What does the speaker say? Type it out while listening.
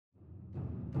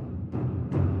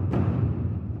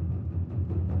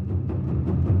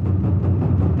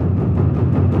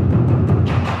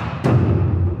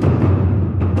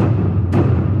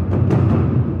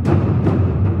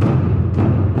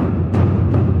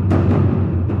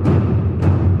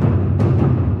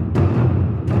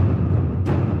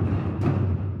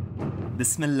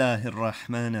بسم الله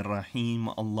الرحمن الرحيم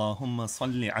اللهم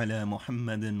صل على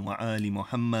محمد وآل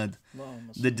محمد.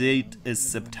 The date is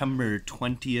September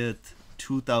 20th,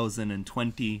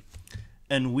 2020,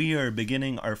 and we are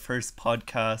beginning our first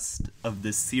podcast of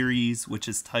this series, which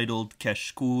is titled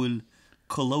Kashkūl,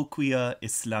 Colloquia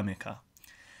Islamica.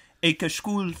 A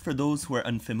kashkūl, for those who are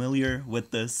unfamiliar with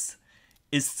this,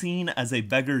 is seen as a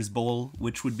beggar's bowl,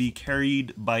 which would be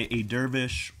carried by a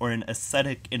dervish or an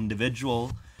ascetic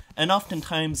individual, and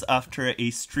oftentimes after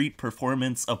a street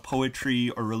performance of poetry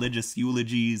or religious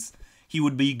eulogies, he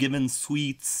would be given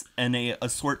sweets and an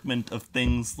assortment of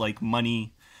things like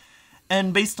money.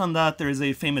 And based on that, there is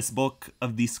a famous book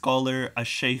of the scholar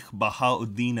al-Shaykh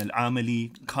Bahauddin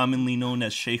al-Amali, commonly known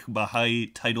as Shaykh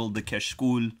Bahai, titled The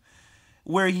Kashkūl,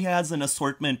 where he has an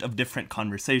assortment of different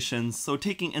conversations. So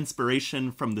taking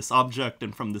inspiration from this object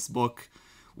and from this book,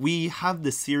 we have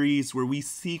this series where we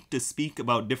seek to speak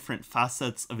about different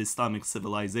facets of Islamic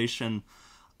civilization.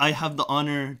 I have the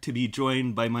honor to be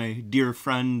joined by my dear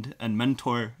friend and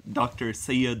mentor, Dr.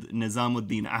 Sayyad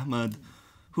Nizamuddin Ahmad,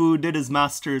 who did his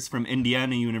master's from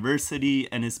Indiana University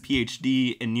and his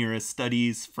Ph.D. in Nearest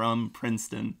Studies from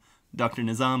Princeton. Dr.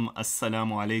 Nizam,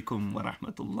 assalamu alaikum wa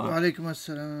rahmatullah. Wa alaikum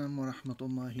assalam wa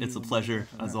rahmatullahi. It's a pleasure,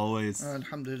 as always.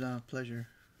 Alhamdulillah, pleasure.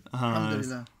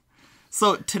 Alhamdulillah.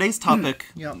 So today's topic,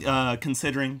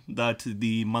 considering that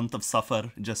the month of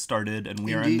Safar just started and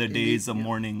we are in the days of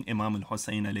mourning Imam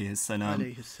al-Husayn عليه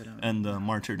السلام and the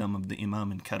martyrdom of the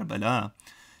Imam in Karbala,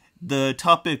 the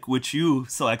topic which you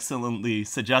so excellently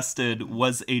suggested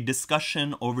was a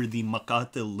discussion over the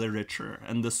Maqatil literature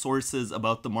and the sources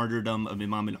about the martyrdom of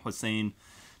Imam al-Husayn.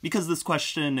 Because this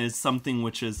question is something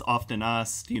which is often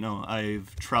asked. You know,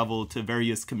 I've traveled to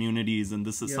various communities and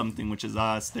this is something which is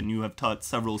asked, and you have taught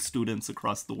several students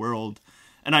across the world.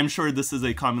 And I'm sure this is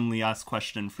a commonly asked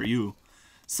question for you.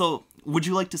 So would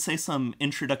you like to say some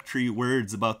introductory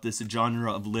words about this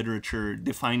genre of literature,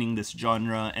 defining this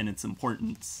genre and its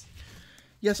importance?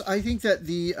 Yes, I think that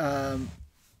the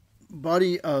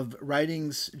body of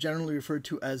writings generally referred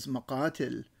to as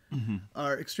Maqatil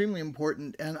are extremely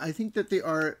important, and I think that they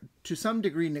are to some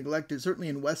degree neglected, certainly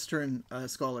in Western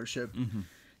scholarship.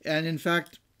 And in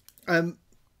fact, I'm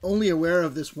only aware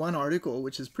of this one article,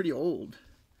 which is pretty old,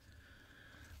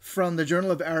 from the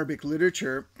Journal of Arabic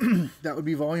Literature. That would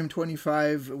be volume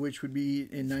 25, which would be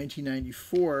in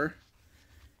 1994.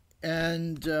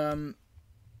 And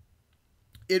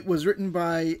it was written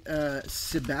by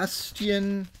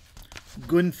Sebastian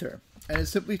Gunther. And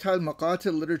it's simply titled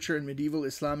Maqatil Literature in Medieval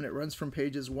Islam, and it runs from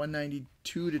pages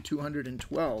 192 to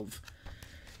 212.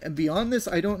 And beyond this,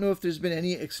 I don't know if there's been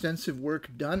any extensive work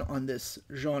done on this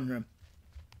genre.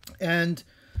 And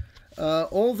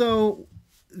although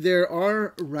there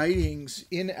are writings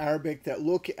in Arabic that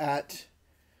look at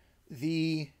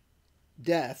the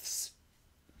deaths,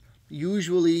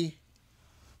 usually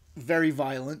very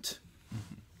violent,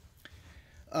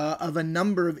 of a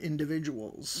number of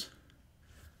individuals,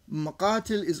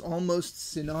 Maqatil is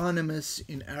almost synonymous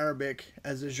in Arabic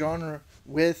as a genre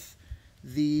with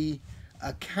the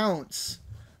accounts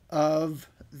of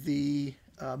the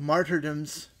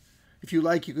martyrdoms. If you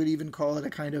like, you could even call it a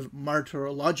kind of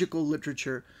martyrological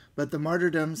literature, but the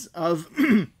martyrdoms of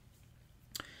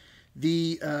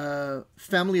the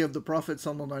family of the Prophet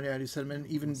ﷺ, and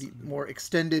even the more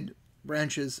extended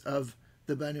branches of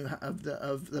the Banu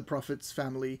of the Prophet's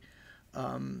family,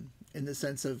 in the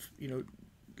sense of, you know,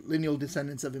 lineal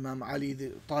descendants of Imam Ali,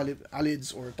 the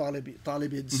Alids or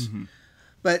Talibids.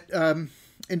 But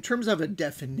in terms of a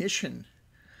definition,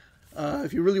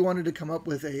 if you really wanted to come up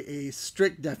with a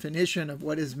strict definition of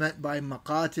what is meant by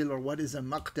Maqatil or what is a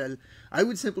Maqtal, I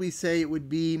would simply say it would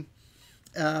be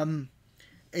an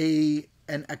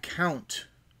account.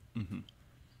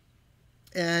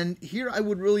 And here I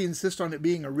would really insist on it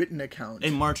being a written account.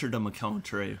 A martyrdom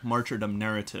account or a martyrdom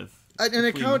narrative. An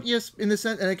account, yes, an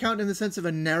account in the sense of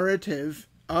a narrative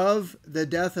of the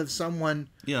death of someone,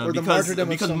 or the martyrdom of someone.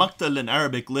 Because Maqtal in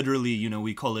Arabic, literally, you know,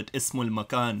 we call it Ismul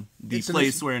Makan, the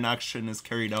place where an action is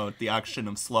carried out, the action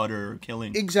of slaughter or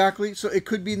killing. Exactly. So it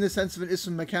could be in the sense of an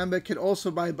Ism Makan, but it could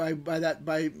also by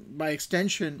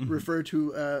extension refer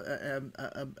to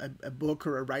a book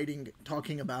or a writing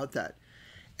talking about that.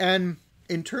 And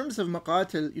in terms of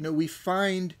Maqatil, you know, we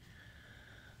find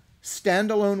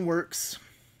standalone works.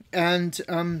 And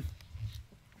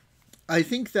I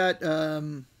think that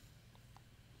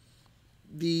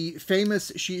the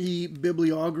famous Shi'i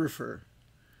bibliographer,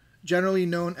 generally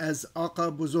known as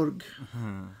Aqa Buzurg,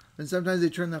 and sometimes they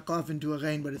turn the qaf into a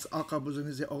ghain, but it's Aqa Buzurg,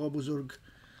 they say Aqa Buzurg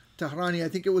Tahrani. I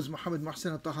think it was Muhammad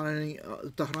Muhsin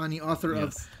al-Tahrani, author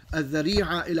of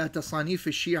Al-Dhari'a ila Tasanif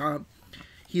al-Shi'a.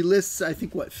 he lists, I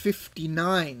think,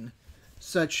 59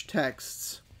 such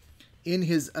texts in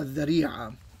his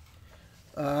Adh-Dhari'a.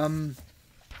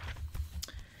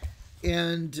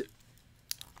 And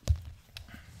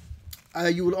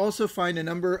you would also find a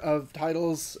number of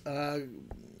titles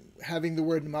having the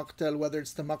word Maqtal, whether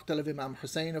it's the Maqtal of Imam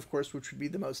Husayn, of course, which would be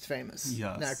the most famous,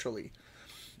 naturally.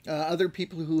 Other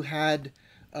people who had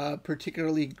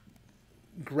particularly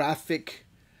graphic,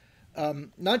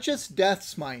 not just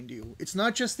deaths, mind you. It's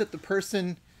not just that the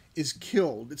person is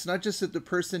killed. It's not just that the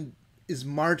person is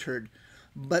martyred,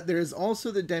 but there is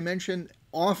also the dimension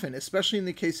often, especially in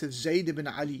the case of Zayd ibn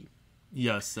Ali.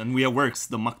 Yes, and we have works,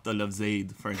 the Maqtal of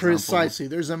Zayd, for example. Precisely.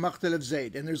 There's a Maqtal of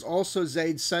Zayd, and there's also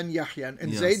Zayd's son Yahya.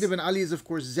 And Zayd ibn Ali is, of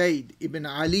course, Zayd ibn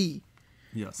Ali,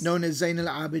 known as Zayn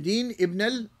al-Abidin ibn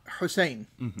al-Husayn,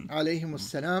 عليه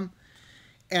salam.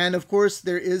 And, of course,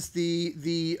 there is the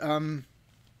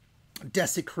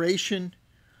desecration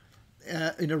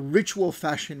in a ritual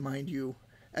fashion, mind you,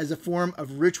 as a form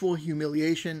of ritual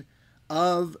humiliation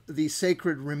of the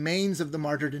sacred remains of the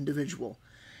martyred individual.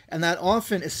 And that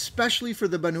often, especially for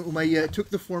the Banu Umayyah, took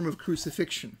the form of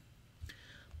crucifixion.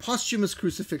 Posthumous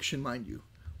crucifixion, mind you.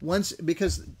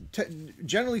 Because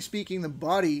generally speaking, the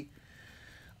body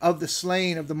of the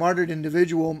slain, of the martyred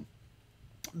individual,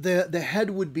 the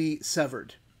head would be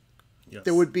severed. Yes.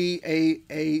 There would be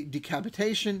a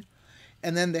decapitation,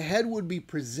 and then the head would be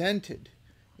presented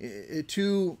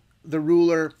to the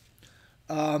ruler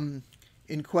in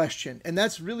question. And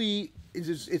that's really,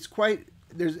 it's quite...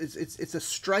 It's a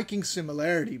striking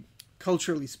similarity,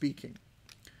 culturally speaking,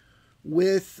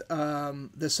 with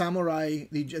the samurai,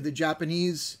 the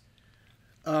Japanese,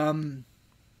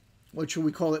 what shall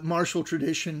we call it, martial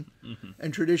tradition,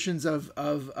 and traditions of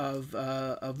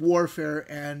warfare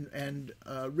and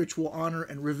ritual honor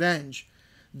and revenge.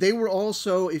 They were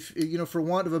also, if for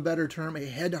want of a better term, a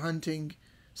head-hunting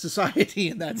society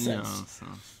in that sense,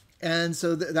 and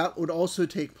so that would also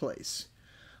take place.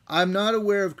 I'm not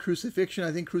aware of crucifixion.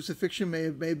 I think crucifixion may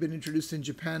have been introduced in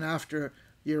Japan after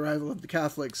the arrival of the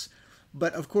Catholics.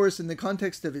 But of course, in the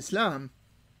context of Islam,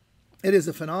 it is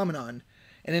a phenomenon.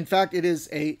 And in fact, it is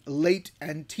a late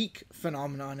antique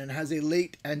phenomenon and has a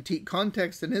late antique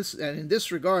context. And in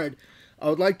this regard, I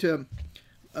would like to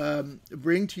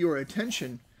bring to your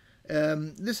attention.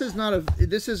 This is not a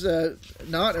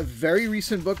very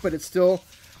recent book, but it's still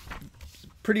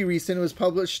pretty recent. It was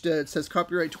published, it says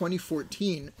copyright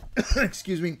 2014,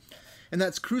 excuse me, and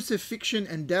that's Crucifixion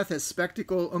and Death as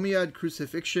Spectacle, Umayyad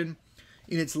Crucifixion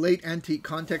in its Late Antique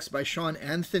Context by Sean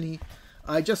Anthony.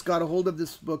 I just got a hold of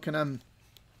this book and I'm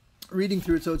reading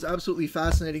through it, so it's absolutely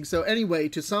fascinating. So anyway,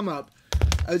 to sum up,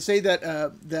 I would say that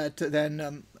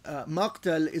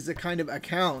Maqtal is a kind of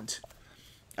account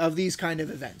of these kind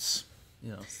of events.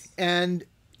 Yes. And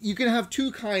you can have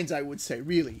two kinds, I would say,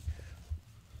 really.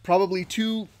 Probably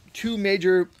two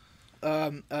major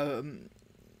types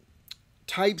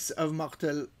of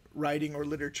Maqtal writing or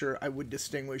literature I would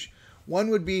distinguish.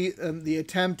 One would be the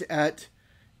attempt at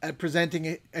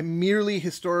presenting a merely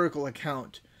historical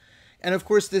account. And of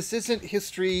course, this isn't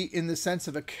history in the sense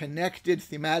of a connected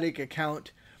thematic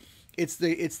account. It's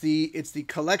the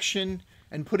collection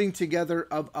and putting together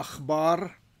of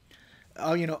akhbar,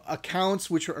 accounts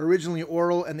which are originally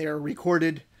oral and they are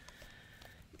recorded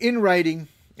in writing.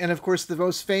 And of course, the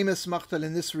most famous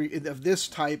Maqtal of this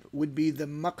type would be the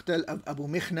Maqtal of Abu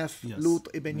Mikhnaf, Lut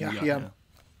ibn Yahya.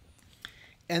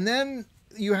 And then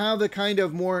you have a kind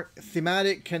of more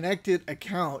thematic, connected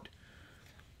account,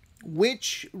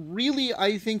 which really,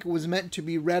 I think, was meant to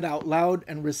be read out loud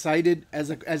and recited as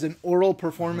an oral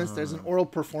performance. There's an oral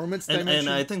performance dimension. And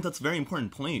I think that's a very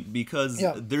important point, because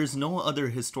there's no other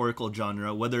historical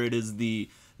genre, whether it is the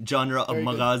genre of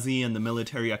Maghazi and the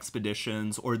military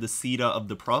expeditions or the Sira of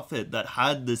the Prophet, that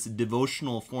had this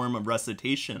devotional form of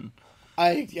recitation.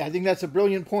 I think that's a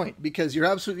brilliant point, because you're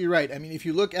absolutely right. I mean, if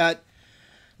you look at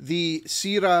the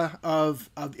Sira of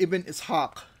Ibn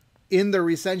Ishaq in the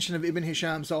recension of Ibn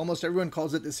Hisham, so almost everyone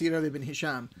calls it the Sira of Ibn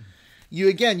Hisham,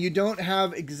 you don't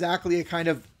have exactly a kind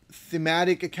of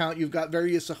thematic account. You've got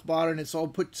various akhbar and it's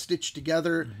all stitched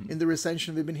together in the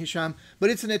recension of Ibn Hisham, but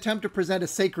it's an attempt to present a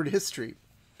sacred history.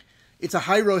 It's a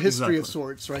hiero history of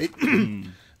sorts, right?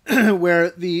 Where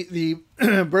the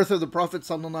birth of the Prophet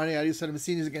ﷺ is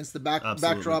seen against the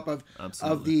backdrop of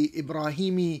the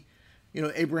Ibrahimi,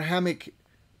 Abrahamic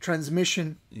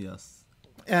transmission. Yes.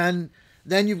 And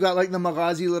then you've got like the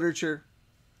Maghazi literature,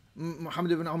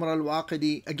 Muhammad ibn Umar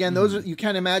al-Waqidi. Again, those you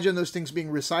can't imagine those things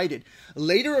being recited.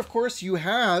 Later, of course, you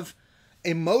have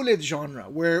a Mawlid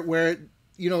genre where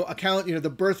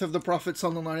the birth of the Prophet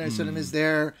ﷺ is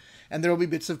there. and there will be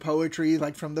bits of poetry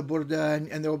like from the Burda,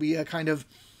 and there will be a kind of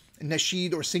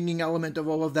nasheed or singing element of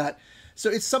all of that. So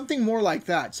it's something more like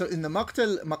that. So in the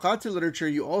Maqatil literature,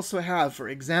 you also have, for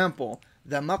example,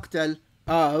 the Maqtal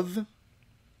of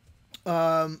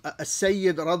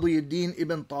Sayyad Nizamuddin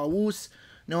Ibn Tawus,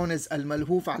 known as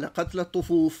al-Malhuf ala Qatl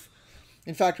al-Tufuf.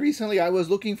 In fact, recently I was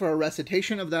looking for a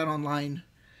recitation of that online.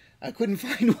 I couldn't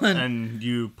find one. And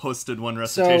you posted one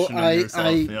recitation of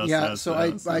yourself. So I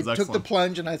took the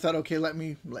plunge and I thought, okay, let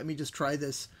me just try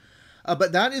this.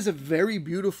 But that is a very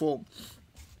beautiful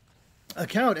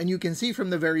account, and you can see from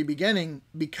the very beginning,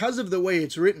 because of the way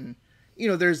it's written, you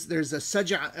know, there's a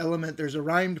saj'a element, there's a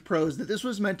rhymed prose, that this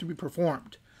was meant to be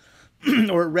performed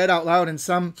or read out loud in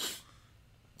some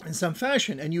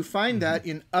fashion. And you find that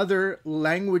in other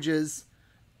languages,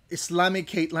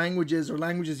 Islamicate languages, or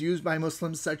languages used by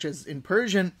Muslims, such as in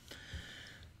Persian.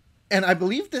 And I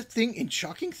believe the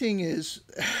shocking thing is,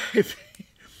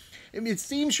 it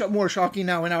seems more shocking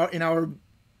now in our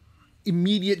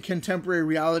immediate contemporary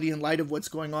reality in light of what's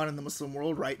going on in the Muslim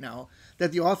world right now,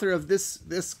 that the author of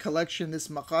this collection, this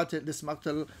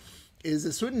Maqatil, is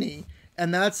a Sunni,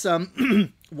 and that's Waiz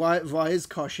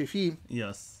Kashifi.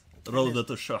 Yes. Rawdat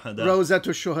al-Shuhada. Rawdat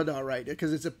al-Shuhada, right?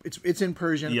 Because it's in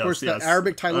Persian. Of course, the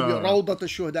Arabic title will be Rawdat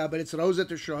al-Shuhada, but it's Rawdat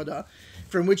al-Shuhada,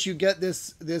 from which you get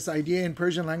this idea in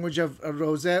Persian language of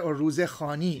Rawza or Ruze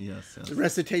Khani, the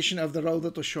recitation of the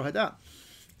Rawdat al-Shuhada.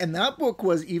 And that book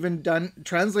was even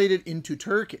translated into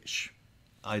Turkish.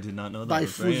 I did not know that. By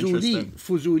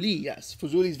Fuzuli, yes.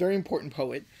 Fuzuli is a very important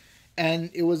poet.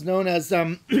 And it was known as,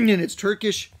 in its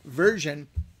Turkish version,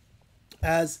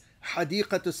 as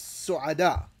Hadiqat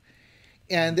al-Su'ada.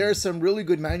 And there are some really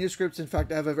good manuscripts. In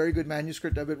fact, I have a very good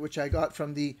manuscript of it, which I got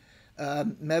from the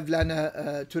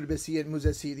Mevlana Turbesi and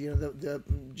Muzasi, you know,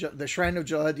 the shrine of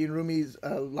Jalaluddin Rumi's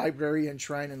library and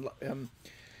shrine in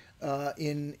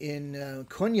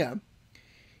Konya.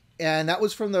 And that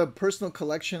was from the personal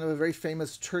collection of a very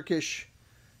famous Turkish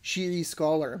Shi'i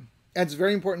scholar. And it's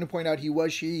very important to point out he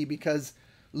was Shi'i, because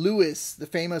Lewis, the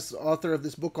famous author of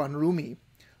this book on Rumi,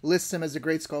 lists him as a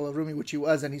great scholar of Rumi, which he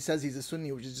was, and he says he's a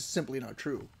Sunni, which is just simply not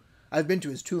true. I've been to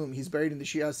his tomb. He's buried in the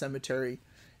Shia cemetery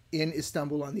in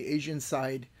Istanbul on the Asian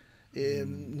side,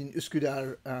 in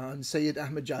Üsküdar, on Sayyid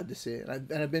Ahmad Jaddese,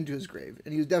 and I've been to his grave,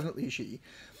 and he was definitely a Shi'i.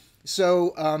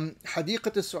 So,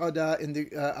 Hadiqat al-Su'ada in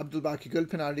the Abdul Baqi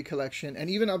Gulpinarli collection, and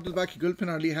even Abdul Baqi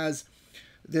Gulpinarli has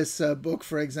this book,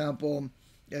 for example,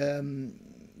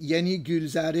 Yeni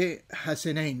Gülzare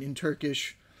Hasenain in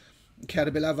Turkish,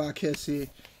 Karbala Vakesi.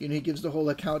 You know, he gives the whole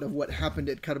account of what happened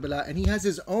at Karbala, and he has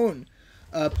his own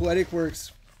poetic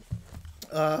works,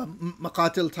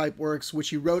 Maqatil type works, which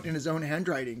he wrote in his own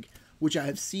handwriting, which I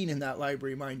have seen in that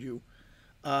library, mind you.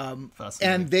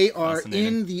 And they are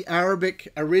in the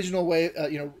Arabic original way,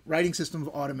 writing system of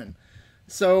Ottoman.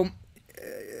 So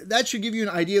that should give you an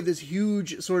idea of this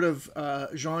huge sort of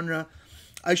genre.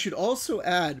 I should also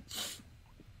add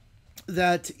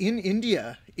that in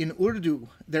India, in Urdu,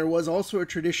 there was also a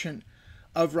tradition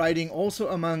of writing, also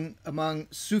among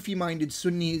Sufi-minded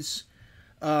Sunnis,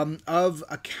 of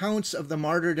accounts of the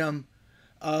martyrdom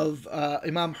of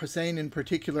Imam Husayn in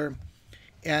particular.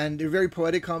 And they're very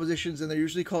poetic compositions, and they're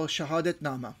usually called Shahadat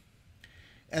Nama.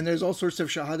 And there's all sorts of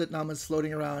Shahadat Namas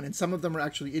floating around, and some of them are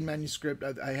actually in manuscript.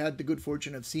 I had the good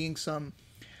fortune of seeing some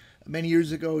many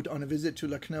years ago on a visit to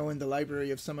Lucknow in the library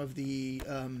of some of the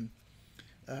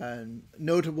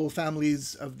notable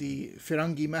families of the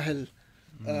Firangi Mahal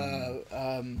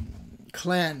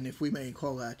clan, if we may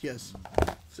call that, yes.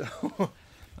 So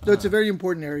it's a very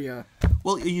important area.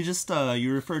 Well, you just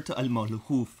you referred to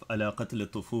al-Malhuf ala Qatl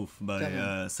al-Tufuf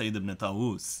by Sayyid ibn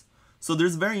Tawus. So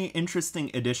there's a very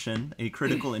interesting edition, a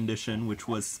critical edition, which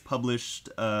was published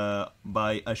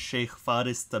by a Sheikh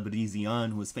Faris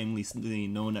Tabrizian, who is famously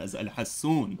known as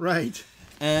al-Hassoun. Right.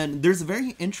 And there's a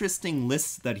very interesting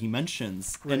list that he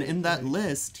mentions. Right, and in that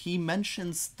list, he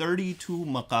mentions 32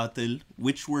 Maqatil,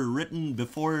 which were written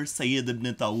before Sayyid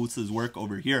ibn Tawus' work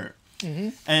over here. Mm-hmm.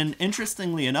 And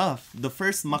interestingly enough, the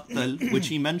first Maqtal, which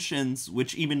he mentions,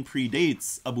 which even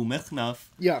predates Abu Mikhnaf,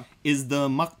 is the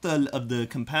Maqtal of the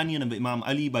companion of Imam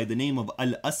Ali by the name of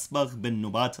Al-Asbagh bin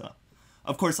Nubata.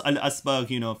 Of course,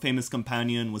 Al-Asbagh, famous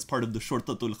companion, was part of the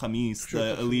Shurtatul Khamis,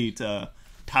 the elite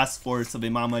task force of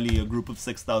Imam Ali, a group of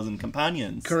 6,000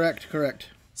 companions. Correct.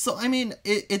 So, I mean,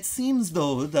 it seems,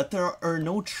 though, that there are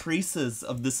no traces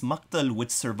of this Maqtal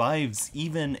which survives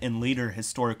even in later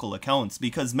historical accounts,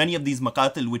 because many of these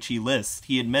Maqatil which he lists,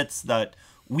 he admits that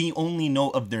we only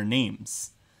know of their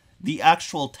names. The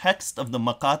actual text of the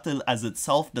Maqatil as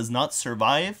itself does not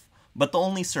survive but the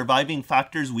only surviving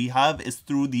factors we have is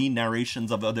through the narrations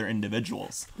of other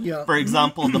individuals. Yeah. For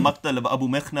example, the Maqtal of Abu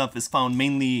Mikhnaf is found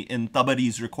mainly in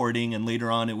Tabari's recording, and later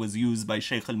on it was used by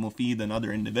Shaykh al-Mufid and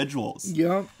other individuals.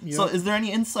 Yeah. So is there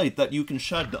any insight that you can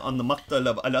shed on the Maqtal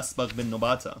of Al-Asbagh bin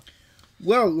Nubata?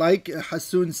 Well, like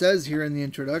Hassoun says here in the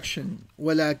introduction,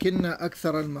 ولكن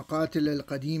أكثر المقاتل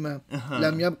القديمة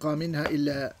لم يبقى منها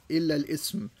إلا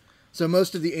الاسم. So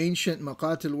most of the ancient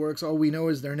Maqatil works, all we know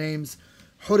is their names.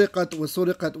 حرقت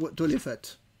وسرقت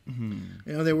وتلفت.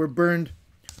 You know, they were burned,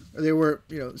 or they were,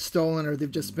 you know, stolen, or they've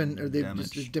just been, or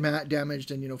they've just damaged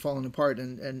and, you know, fallen apart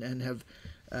and have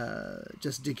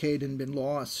just decayed and been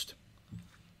lost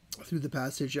through the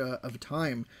passage of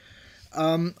time.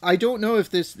 I don't know if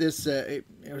this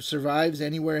survives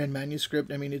anywhere in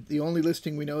manuscript. I mean, the only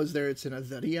listing we know is there. It's in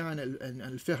al-Dhariya and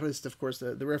al-Fihrist, of course.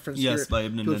 The reference here by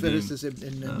Ibn to al-Fihrist is Ibn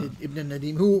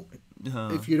Nadim, who,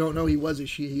 if you don't know, he was a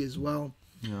Shi'i as well.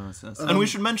 Yes. And we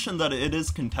should mention that it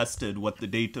is contested what the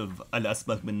date of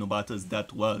Al-Asbagh bin Nubata's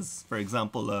death was. For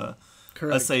example,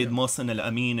 Sayyid Mohsen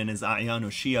al-Amin in his A'yan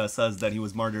al-Shia says that he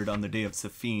was martyred on the day of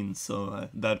Siffin. So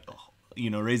that, you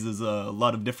know, raises a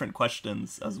lot of different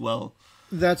questions as well.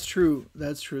 That's true.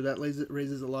 That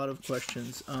raises a lot of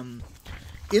questions.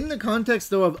 In the context,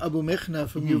 though, of Abu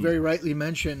Mikhnaf, whom you very rightly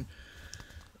mentioned,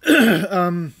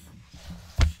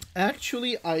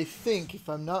 actually, I think, if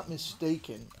I'm not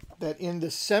mistaken, that in the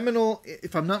seminal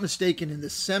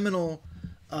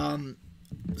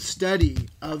study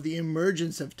of the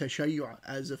emergence of Tashayyu'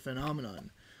 as a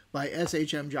phenomenon by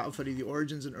S.H.M. Ja'fari, The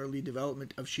Origins and Early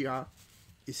Development of Shia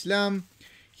Islam,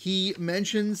 he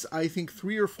mentions, I think,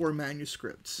 3 or 4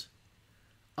 manuscripts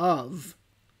of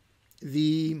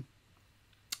the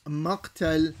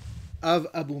Maqtal of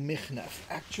Abu Mikhnaf.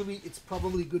 Actually, it's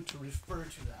probably good to refer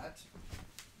to that.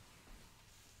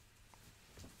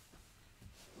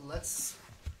 Let's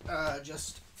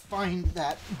just find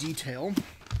that detail.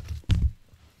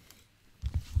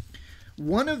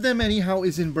 One of them, anyhow,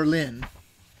 is in Berlin.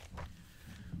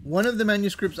 One of the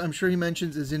manuscripts I'm sure he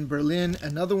mentions is in Berlin.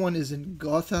 Another one is in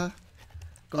Gotha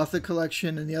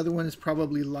collection, and the other one is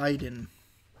probably Leiden.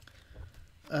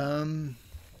 The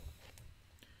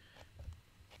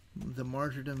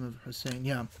martyrdom of Husayn,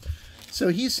 yeah. So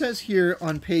he says here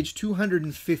on page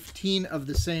 215 of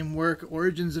the same work,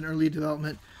 Origins and Early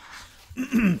Development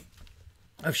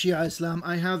of Shia Islam.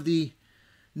 I have the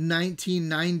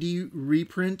 1990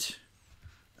 reprint,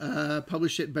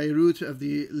 published at Beirut, of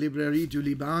the Librairie du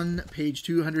Liban, page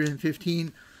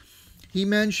 215. He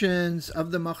mentions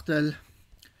of the Maqtal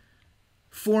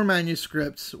 4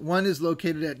 manuscripts. One is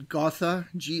located at Gotha,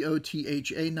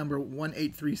 Gotha, number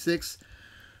 1836.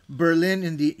 Berlin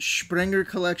in the Sprenger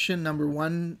collection, number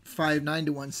 159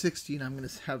 to 160, and I'm going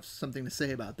to have something to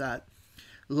say about that.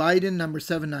 Leiden, number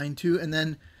 792, and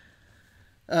then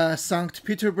St.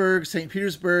 Petersburg,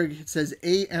 it says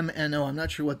AMNO, I'm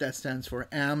not sure what that stands for,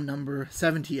 AM number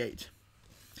 78.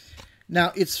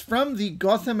 Now, it's from the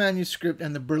Gotha manuscript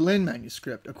and the Berlin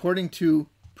manuscript, according to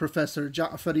Professor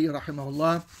Ja'fari,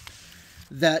 rahimahullah,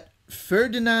 that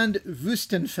Ferdinand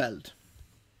Wüstenfeld,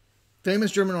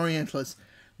 famous German Orientalist,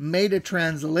 made a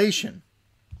translation,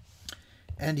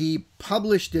 and he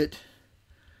published it.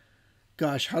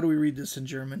 Gosh, how do we read this in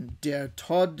German? Der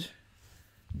Tod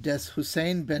des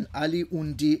Hussein ben Ali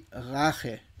und die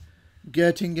Rache,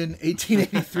 Göttingen,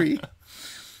 1883.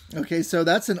 Okay, so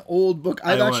that's an old book.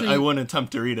 I won't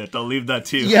attempt to read it. I'll leave that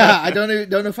to you. Yeah, I don't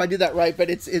know if I did that right,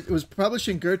 but it was published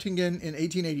in Göttingen in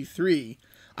 1883.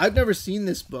 I've never seen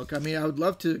this book. I mean, I would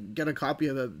love to get a copy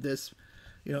of this.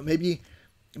 You know, maybe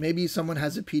someone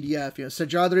has a PDF. You know,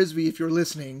 Saiyad Rizvi, if you're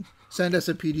listening, send us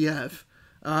a PDF.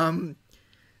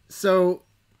 So,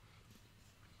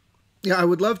 yeah, I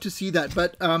would love to see that.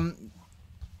 But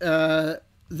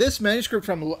this manuscript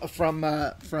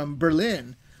from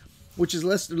Berlin, which is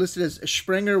listed as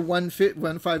Sprenger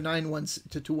 159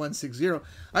 to 160,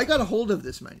 I got a hold of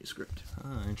this manuscript.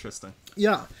 Ah, interesting.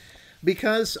 Yeah,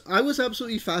 because I was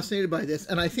absolutely fascinated by this,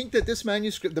 and I think that this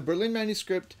manuscript, the Berlin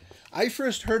manuscript, I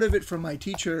first heard of it from my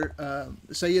teacher,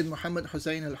 Sayyid Muhammad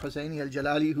Hussain al-Husayni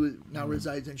al-Jalali, who now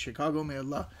resides in Chicago. May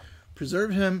Allah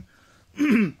preserve him.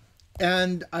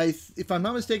 And if I'm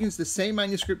not mistaken, it's the same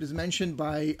manuscript as mentioned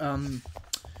by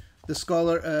the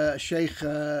scholar Sheikh,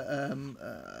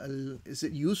 is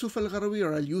it Yusuf al-Gharawi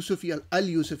or al-Yusufi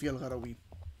al-Gharawi?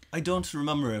 I don't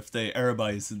remember if they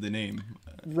Arabized the name.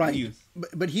 Right,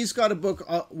 but he's got a book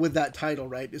with that title,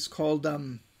 right? It's called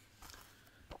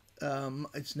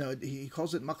he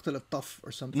calls it Maqtal al-Taf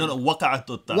or something. No, Waqa'at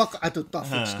al-Taf. Waqa'at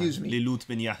al-Taf, excuse me. Lilut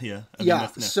bin Yahya. Yeah,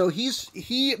 so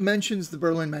he mentions the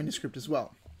Berlin manuscript as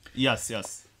well. Yes.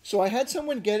 So I had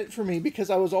someone get it for me because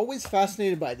I was always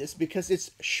fascinated by this because it's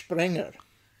Sprenger.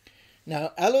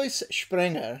 Now, Alois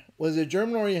Sprenger was a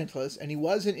German Orientalist, and he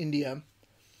was in India.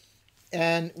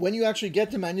 And when you actually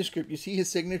get the manuscript, you see his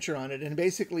signature on it. And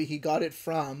basically, he got it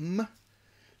from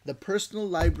the personal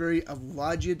library of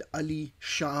Wajid Ali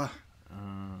Shah.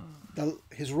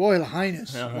 His Royal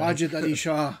Highness, Wajid Ali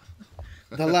Shah,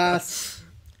 the last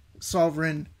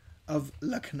sovereign of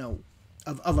Lucknow.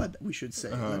 Of Awadh, we should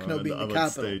say. Lucknow being the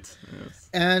capital. State, yes.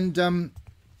 And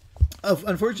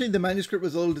unfortunately, the manuscript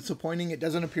was a little disappointing. It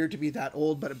doesn't appear to be that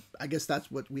old, but I guess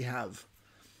that's what we have.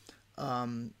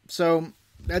 So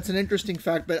that's an interesting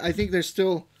fact, but I think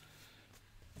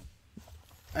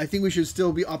I think we should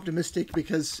still be optimistic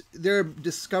because there are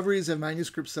discoveries of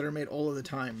manuscripts that are made all of the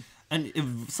time. And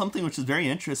something which is very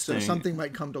interesting... So something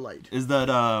might come to light. ...is that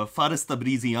Faris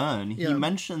Tabrizian, he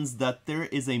mentions that there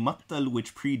is a Maqatil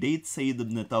which predates Sayyid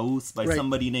ibn Taus by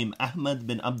somebody named Ahmad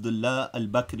bin Abdullah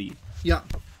al-Bakri. Yeah.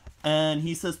 And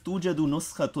he says, توجد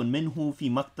نسخة منه في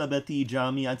مكتبة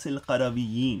جامعة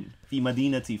القرويين في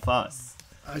مدينة فاس.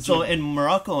 So in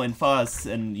Morocco and Fas,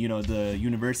 and the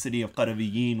University of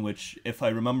Qarawiyin, which, if I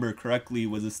remember correctly,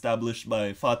 was established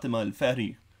by Fatima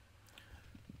al-Fahri.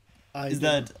 Okay.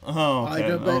 That's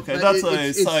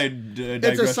a side digression.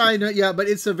 It's a side, yeah, but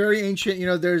it's a very ancient.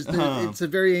 It's a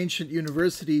very ancient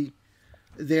university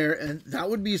there, and that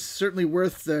would be certainly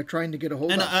worth trying to get a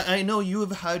hold of. And I know you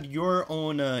have had your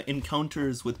own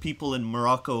encounters with people in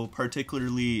Morocco,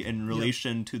 particularly in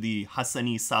relation to the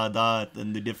Hassani Sadat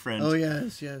and the different. Oh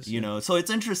yes. So it's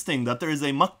interesting that there is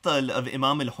a Maqtal of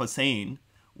Imam al-Husayn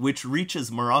which reaches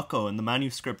Morocco, and the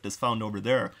manuscript is found over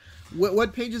there.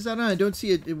 What page is that on? I don't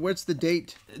see it. What's the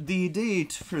date? The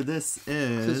date for this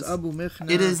is... Abu Mikhna.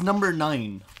 It is number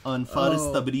 9 on Faris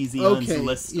Tabrizian's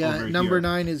list over here. Number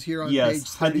 9 is here on page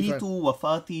 35. Hadith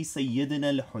Wafati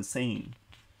Sayyidina al-Husayn.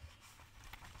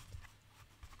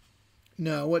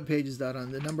 No, what page is that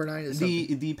on? The number 9 is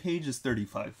the page is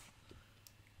 35.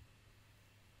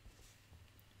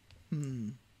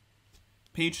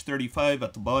 Page 35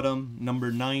 at the bottom,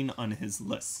 number 9 on his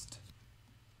list.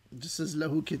 This is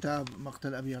Lahu Kitab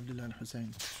Maqtal Abi Abdullah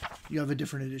al-Husayn. You have a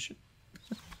different edition.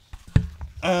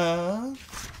 So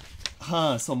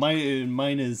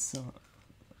mine is...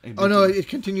 oh no, it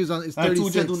continues on. It's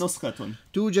 36. توجد نسخة.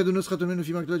 توجد نسخة منه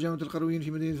في مكتبة جامعة القرويين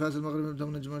في مدينة فاس المغرب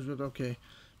ضمن الجمهورية. Okay.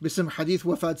 باسم حديث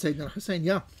وفاة سيدنا الحسين.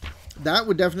 Yeah, that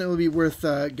would definitely be worth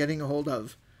getting a hold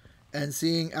of. And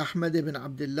seeing Ahmad ibn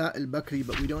Abdullah al-Bakri,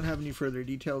 but we don't have any further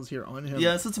details here on him.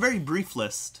 Yes, it's a very brief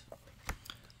list.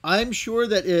 I'm sure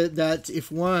that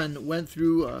if one went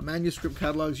through manuscript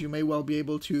catalogs, you may well be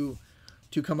able to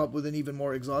come up with an even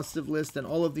more exhaustive list. And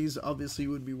all of these obviously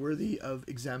would be worthy of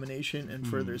examination and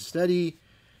further study.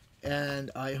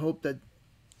 And I hope that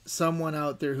someone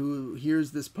out there who hears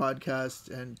this podcast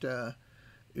and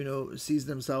sees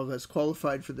themselves as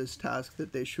qualified for this task,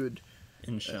 that they should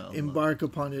embark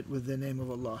upon it with the name of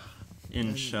Allah.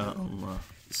 Inshallah.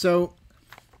 So,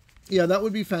 yeah, that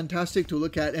would be fantastic to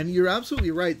look at. And you're absolutely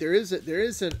right. There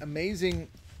is an amazing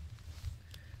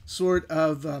sort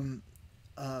of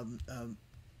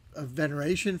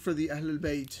veneration for the Ahlul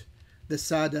Bayt, the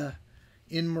Sada,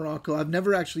 in Morocco. I've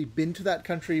never actually been to that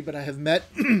country, but I have met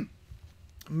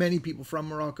many people from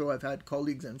Morocco. I've had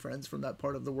colleagues and friends from that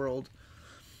part of the world.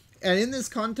 And in this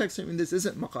context, I mean, this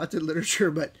isn't Maqatil literature,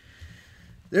 but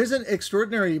there's an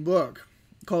extraordinary book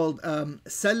called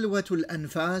Salwatul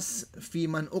Anfas fi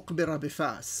man uqbira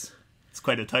bifas. It's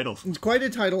quite a title. It's quite a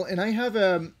title, and I have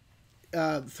a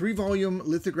 3-volume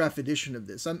lithograph edition of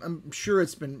this. I'm sure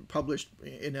it's been published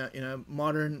in a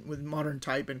modern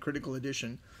type and critical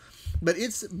edition, but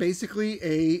it's basically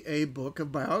a book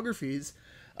of biographies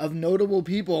of notable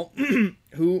people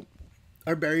who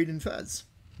are buried in Fez.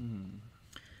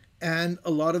 And a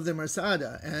lot of them are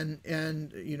Sada, and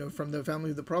from the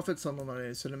family of the Prophet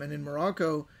ﷺ. And in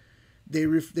Morocco,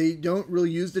 they don't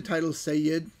really use the title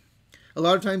Sayyid. A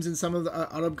lot of times in some of the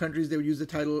Arab countries, they would use the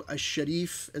title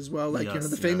Ash-Sharif as well, like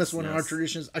the famous one in our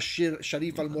traditions,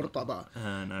 Ash-Sharif al-Murtada.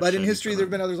 But in history, there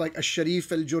have been others like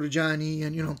Ash-Sharif al-Jurjani,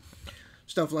 and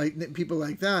stuff like people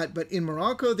like that. But in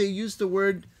Morocco, they use the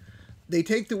word, they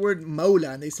take the word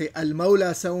Mawla and they say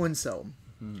Al-Mawla so and so.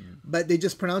 But they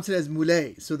just pronounce it as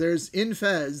Moulay. So in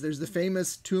Fez, there's the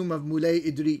famous tomb of Moulay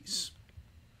Idris.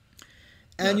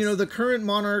 And, the current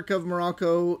monarch of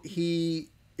Morocco, he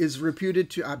is reputed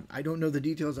to, I don't know the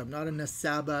details, I'm not a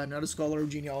Nasaba, I'm not a scholar of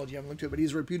genealogy, I'm looking to it, but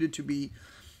he's reputed to be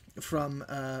from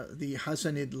the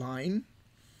Hassanid line.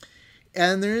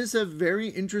 And there is a very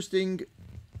interesting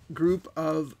group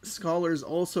of scholars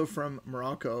also from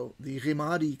Morocco, the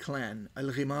Ghimari clan,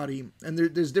 Al-Ghimari. And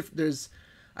there's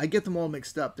I get them all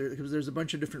mixed up because there's a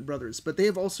bunch of different brothers. But they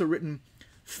have also written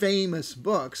famous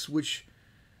books, which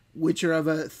are of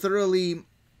a thoroughly,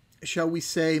 shall we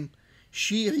say,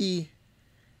 Shi'i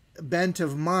bent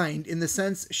of mind, in the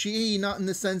sense, Shi'i not in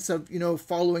the sense of,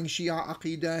 following Shia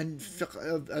Aqidah and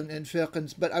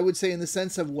fiqh, but I would say in the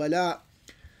sense of wala,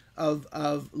 of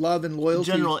love and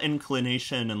loyalty. General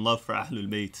inclination and love for Ahlul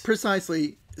Bayt.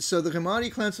 Precisely. So the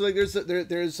Ghimari clan, so like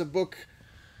there's a book,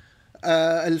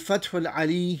 Al-Fath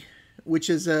al-Ali, which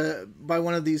is by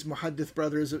one of these muhaddith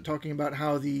brothers, talking about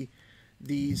how the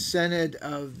sanad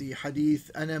of the hadith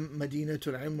Ana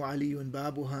Madinatul Ilm wa Aliyun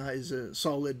Babuha is a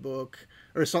solid book,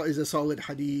 or is a solid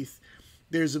hadith.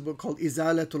 There's a book called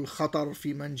Izalatul Khatar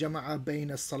fi man jama'a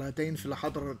bayna as-salatayn fil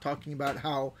hadr, talking about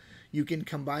how you can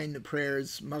combine the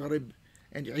prayers Maghrib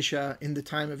and Isha in the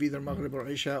time of either Maghrib or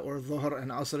Isha, or Dhuhr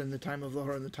and Asr in the time of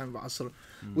Dhuhr and the time of Asr,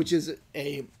 which is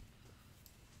a,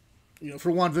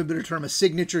 for want of a better term, a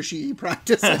signature Shi'i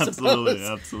practice, I suppose.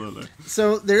 Absolutely.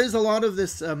 So there is a lot of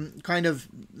this kind of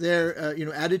their,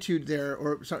 attitude there,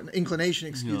 or sorry, inclination,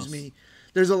 excuse me.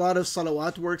 There's a lot of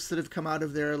salawat works that have come out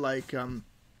of there, like the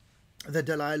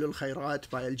Dalail al-Khairat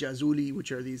by al-Jazuli,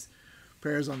 which are these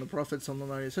prayers on the Prophet sallallahu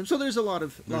alaihi wasallam. So there's a lot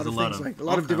of things, like a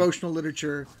lot of devotional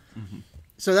literature. Mm-hmm.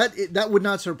 So that would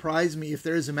not surprise me if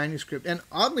there is a manuscript. And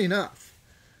oddly enough,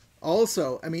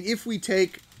 also, I mean, if we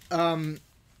take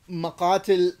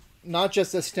Maqatil not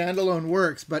just as standalone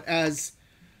works, but as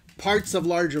parts of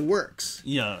larger works.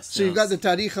 Yes. So you've got the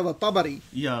Tarikh of al-Tabari.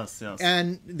 Yes.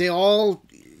 And they all,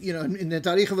 in the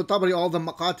Tarikh of al-Tabari, all the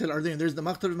Maqatil are there. There's the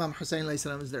Maqtal of Imam Husayn alayhi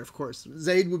salam is there, of course.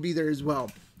 Zayd would be there as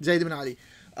well. Zayd ibn Ali.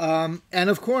 And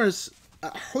of course,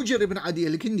 Hujr ibn Adi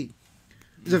al-Kindi.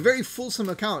 There's a very fulsome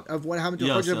account of what happened to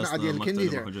Hujr ibn Adi al-Kindi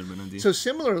there. So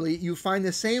similarly, you find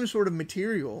the same sort of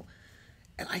material.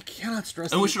 And I cannot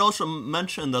stress. And we should also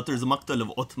mention that there's a Maqtal of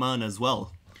Uthman as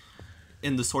well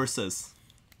in the sources.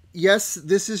 Yes,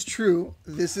 this is true.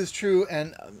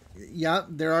 And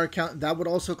there are that would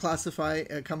also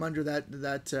come under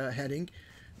that heading.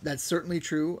 That's certainly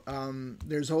true.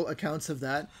 There's whole accounts of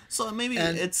that. So maybe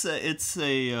it's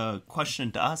a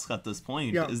question to ask at this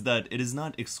point, is that it is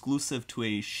not exclusive to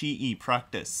a Shi'i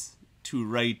practice to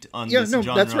write on this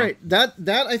genre. That's right. That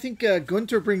I think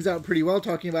Gunther brings out pretty well,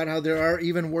 talking about how there are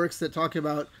even works that talk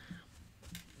about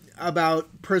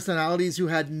personalities who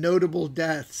had notable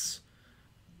deaths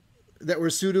that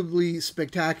were suitably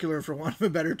spectacular, for want of a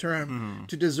better term,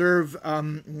 to deserve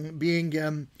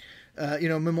being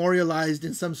memorialized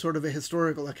in some sort of a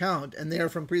historical account, and they are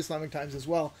from pre-Islamic times as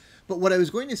well. But what I was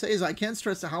going to say is I can't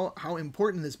stress how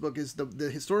important this book is,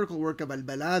 the historical work of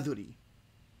al-Baladhuri,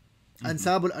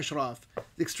 Ansab al-Ashraf.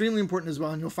 Extremely important as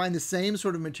well, and you'll find the same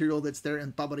sort of material that's there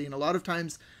in Tabari, and a lot of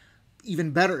times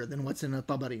even better than what's in a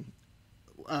Tabari,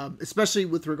 especially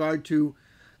with regard to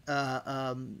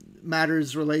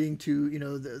matters relating to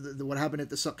the what happened at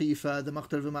the Saqifa, the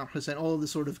Maqtal of Imam Husayn, all of the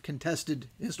sort of contested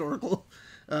historical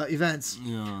events.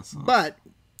 But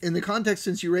in the context,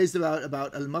 since you raised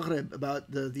about al-Maghrib, about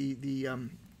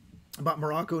about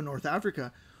Morocco and North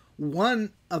Africa,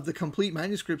 one of the complete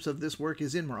manuscripts of this work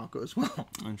is in Morocco as well.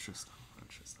 Interesting.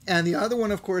 And the other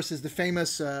one, of course, is the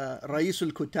famous Rais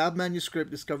al-Kutab manuscript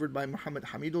discovered by Muhammad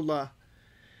Hamidullah.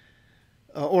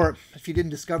 Or if he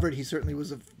didn't discover it, he certainly was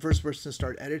the first person to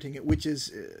start editing it, which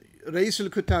is Rais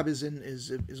al-Kutab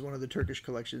is one of the Turkish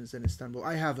collections in Istanbul.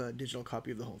 I have a digital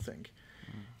copy of the whole thing.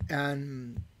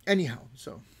 And anyhow,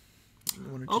 so I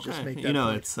wanted to just make that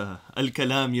point. It's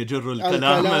al-kalam yajurru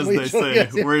al-kalam, as they say.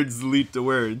 Yes. Words lead to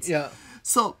words. Yeah.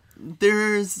 So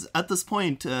there's, at this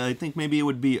point, I think maybe it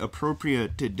would be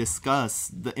appropriate to discuss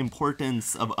the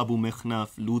importance of Abu Mikhnaf,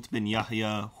 Lut bin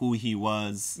Yahya, who he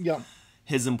was. Yeah.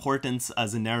 His importance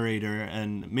as a narrator,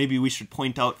 and maybe we should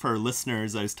point out for our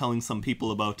listeners, I was telling some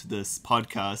people about this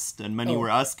podcast, and many were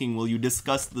asking, will you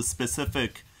discuss the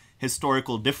specific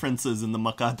historical differences in the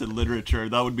Maqatil literature?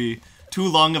 That would be too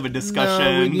long of a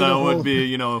discussion. That would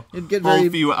be, whole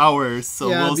few hours, so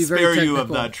we'll spare you of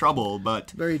that trouble.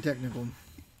 But very technical.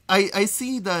 I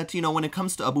see that, when it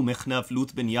comes to Abu Mikhnaf,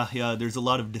 Lut bin Yahya, there's a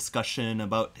lot of discussion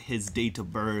about his date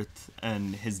of birth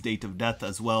and his date of death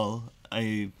as well.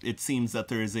 It seems that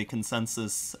there is a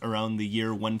consensus around the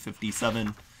year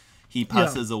 157 he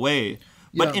passes away.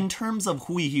 But in terms of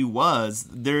who he was,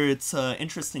 it's an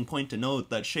interesting point to note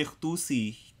that Sheikh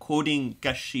Tusi, quoting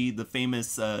Kashi, the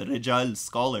famous Rijal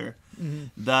scholar,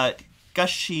 that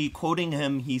Kashi, quoting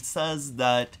him, he says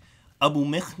that Abu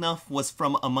Mikhnaf was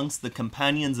from amongst the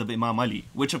companions of Imam Ali,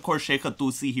 which of course Sheikh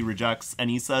Tusi he rejects, and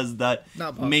he says that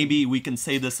maybe we can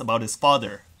say this about his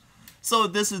father. So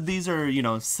these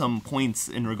are, some points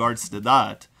in regards to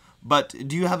that. But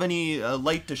do you have any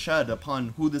light to shed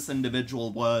upon who this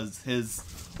individual was, his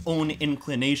own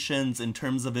inclinations in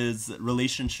terms of his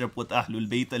relationship with Ahlul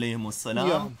Bayt alayhimus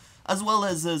salam, as well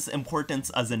as his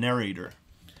importance as a narrator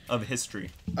of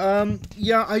history?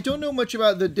 Yeah, I don't know much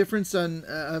about the difference on...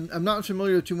 I'm not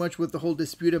familiar too much with the whole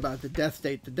dispute about the death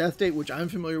date. The death date, which I'm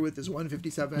familiar with, is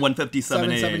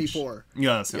 774.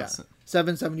 Yes.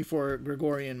 774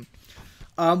 Gregorian.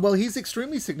 Well, he's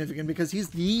extremely significant because he's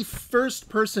the first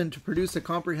person to produce a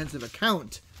comprehensive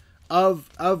account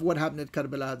of what happened at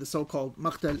Karbala, the so-called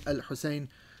Maqatil al-Husayn,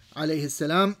 عليه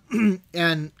salam.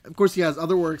 And, of course, he has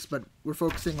other works, but we're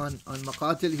focusing on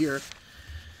Maqatil here.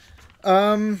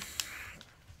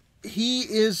 He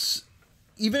is,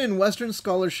 even in Western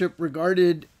scholarship,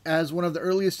 regarded as one of the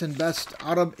earliest and best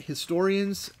Arab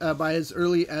historians by as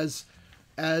early as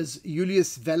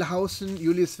Julius Wellhausen.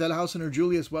 Julius Wellhausen, or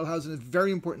Julius Wellhausen, is a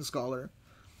very important scholar.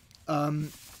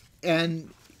 And,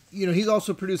 you know, he's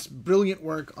also produced brilliant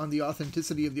work on the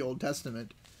authenticity of the Old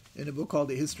Testament in a book called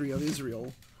The History of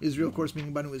Israel. Israel, of course,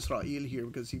 meaning Banu Israel here,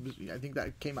 because I think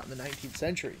that came out in the 19th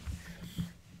century.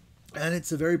 And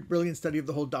it's a very brilliant study of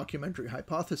the whole documentary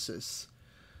hypothesis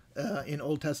in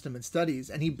Old Testament studies.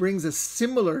 And he brings a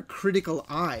similar critical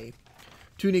eye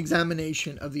to an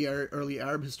examination of the early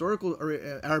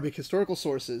Arabic historical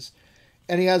sources.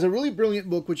 And he has a really brilliant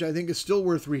book, which I think is still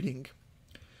worth reading.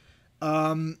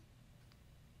 I'm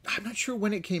not sure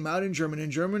when it came out in German.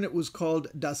 In German, it was called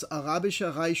Das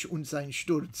Arabische Reich und sein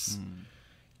Sturz.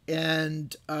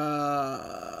 And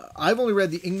I've only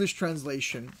read the English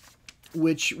translation,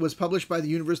 which was published by the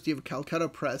University of Calcutta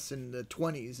Press in the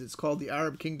 1920s. It's called The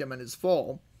Arab Kingdom and Its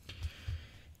Fall.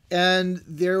 And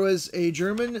there was a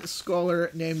German scholar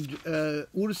named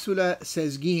Ursula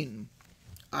Sezgin.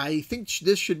 I think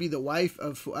this should be the wife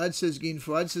of Fuad Sezgin.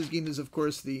 Fuad Sezgin is, of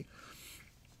course, the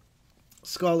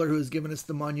scholar who has given us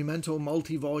the monumental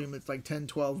multi-volume, it's like 10,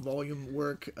 12-volume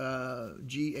work,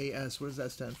 GAS, what does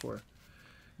that stand for?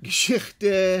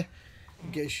 Geschichte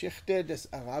des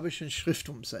Arabischen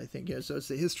Schriftums, I think. Yeah, so it's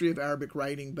the history of Arabic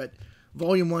writing, but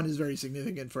volume 1 is very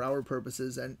significant for our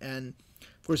purposes. And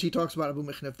of course, he talks about Abu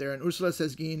Mikhnaf there. And Ursula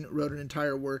Sezgin wrote an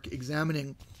entire work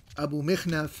examining Abu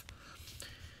Mikhnaf.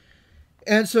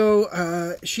 And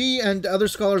so she and other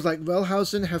scholars like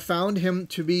Wellhausen have found him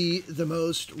to be the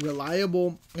most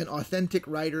reliable and authentic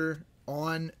writer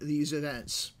on these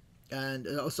events. And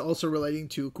also relating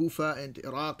to Kufa and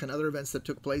Iraq and other events that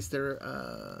took place there,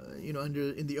 in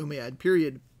the Umayyad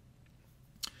period.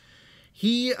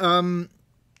 He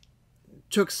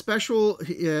took special.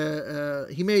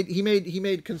 He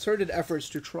made concerted efforts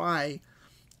to try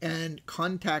and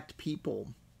contact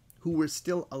people who were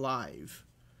still alive,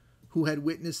 who had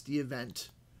witnessed the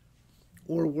event,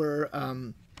 or were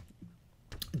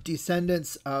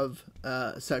descendants of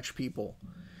such people.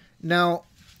 Now,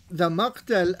 the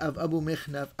Maqtal of Abu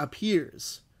Mikhnaf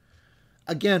appears.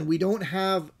 Again, we don't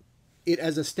have it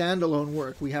as a standalone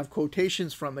work. We have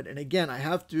quotations from it. And again,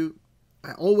 I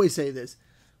always say this,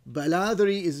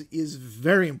 Baladri is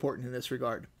very important in this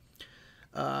regard.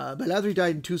 Baladri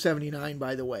died in 279,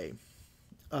 by the way,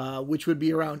 which would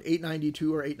be around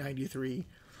 892 or 893.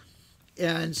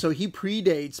 And so he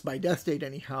predates, by death date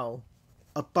anyhow,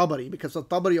 al-Tabari, because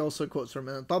al-Tabari also quotes from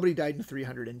him. Al-Tabari died in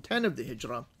 310 of the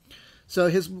Hijrah. So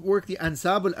his work, the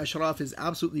Ansab al-Ashraf, is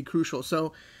absolutely crucial.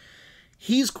 So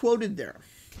he's quoted there.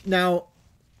 Now,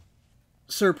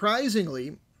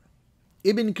 surprisingly,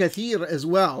 Ibn Kathir as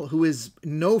well, who is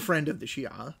no friend of the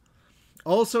Shia,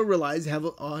 also relies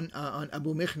heavily on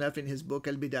Abu Mikhnaf in his book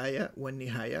Al-Bidayah wa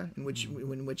Nihaya,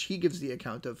 in which he gives the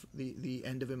account of the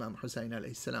end of Imam Husayn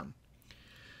alayhi salam,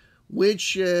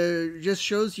 which just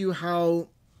shows you how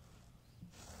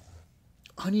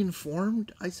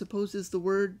uninformed, I suppose is the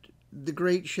word, the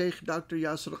great Sheikh Dr.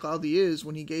 Yasir Qadhi is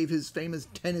when he gave his famous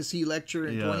Tennessee lecture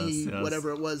in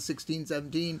whatever it was, 16,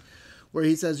 17, where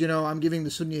he says, I'm giving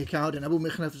the Sunni account and Abu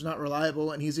Mikhnaf is not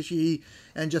reliable and he's a Shi'i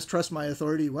and just trust my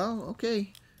authority. Well,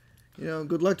 okay.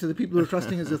 Good luck to the people who are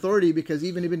trusting his authority, because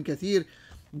even Ibn Kathir,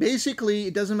 basically,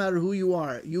 it doesn't matter who you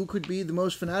are. You could be the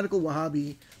most fanatical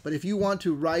Wahhabi, but if you want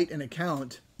to write an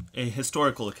account, a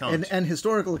historical account, an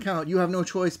historical account, you have no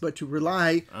choice but to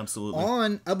rely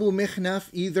on Abu Mikhnaf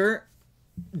either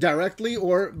directly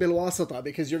or bil wasata,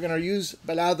 because you're going to use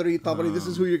Baladri, Tabari. This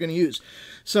is who you're going to use.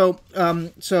 So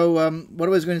what I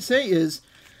was going to say is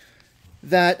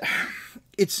that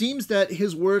it seems that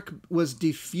his work was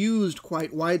diffused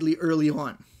quite widely early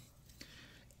on.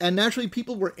 And naturally,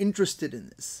 people were interested in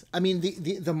this. I mean,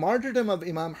 the martyrdom of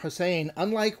Imam Hussein,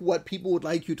 unlike what people would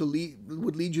like you to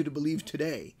would lead you to believe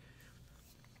today,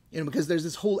 because there's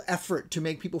this whole effort to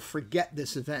make people forget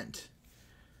this event.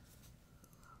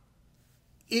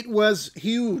 It was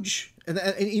huge. And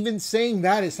even saying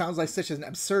that, it sounds like such an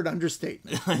absurd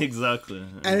understatement. Exactly.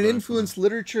 And it influenced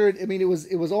literature. I mean, it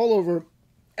was all over.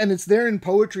 And it's there in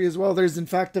poetry as well. There's, in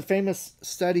fact, a famous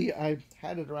study. I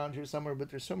had it around here somewhere, but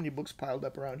there's so many books piled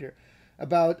up around here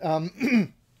about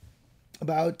the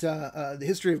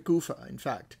history of Kufa, in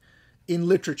fact, in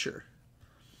literature.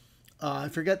 I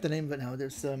forget the name of it now.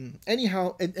 There's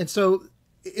anyhow, and so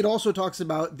it also talks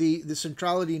about the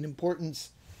centrality and importance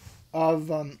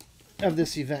of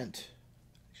this event.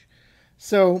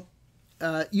 So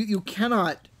you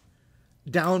cannot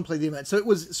downplay the event.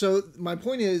 So my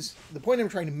point is, the point I'm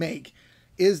trying to make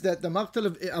is that the Maqtal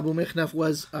of Abu Mikhnaf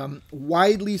was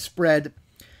widely spread,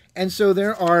 and so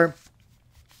there are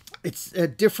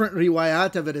different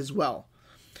riwayat of it as well.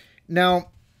 Now,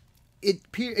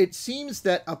 it seems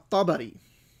that At-Tabari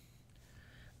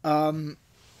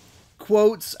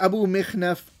quotes Abu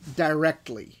Mikhnaf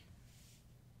directly.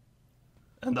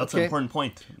 And that's an important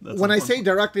point. When I say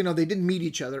directly, no, they didn't meet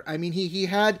each other. I mean, he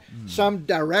had some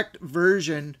direct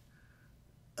version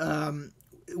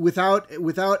without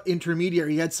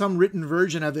intermediary. He had some written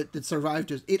version of it that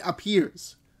survived us. It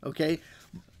appears, okay?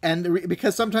 And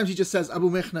because sometimes he just says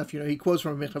Abu Mikhnaf, he quotes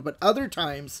from Abu Mikhnaf, but other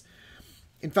times,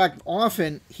 in fact,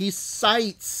 often, he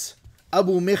cites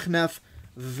Abu Mikhnaf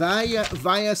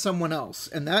via someone else,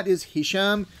 and that is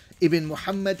Hisham ibn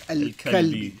Muhammad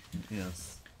al-Kalbi. Yes.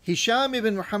 Hisham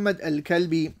ibn Muhammad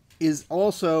al-Kalbi is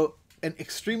also an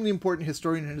extremely important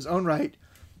historian in his own right.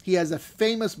 He has a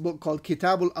famous book called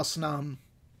Kitab al-Asnam,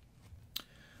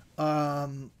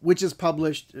 which is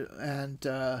published and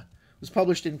was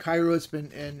published in Cairo. It's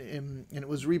been and it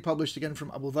was republished again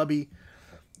from Abu Dhabi,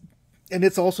 and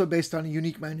it's also based on a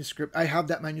unique manuscript. I have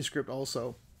that manuscript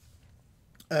also.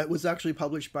 It was actually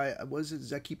published by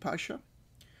Zaki Pasha.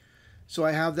 So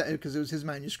I have that because it was his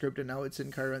manuscript, and now it's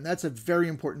in Cairo, and that's a very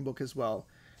important book as well.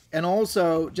 And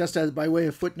also, just as by way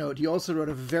of footnote, he also wrote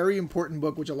a very important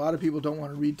book which a lot of people don't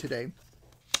want to read today,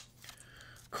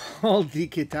 called the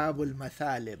Kitab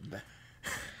al-Mathalib.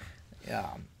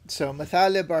 Yeah. So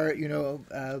Mathalib are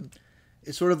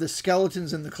it's sort of the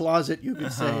skeletons in the closet, you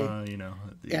could say.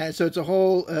 Yeah. So it's a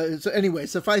whole. So anyway,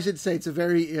 suffice it to say, it's a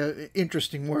very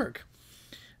interesting work.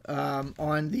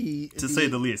 On the say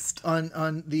the least,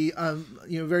 on the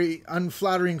very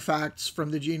unflattering facts from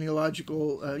the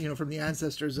genealogical from the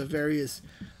ancestors of various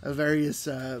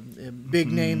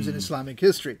big names in Islamic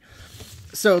history.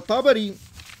 So Tabari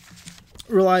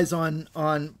relies on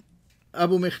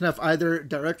Abu Mikhnaf either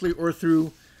directly or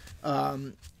through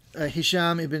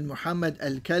Hisham ibn Muhammad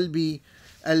al-Kalbi.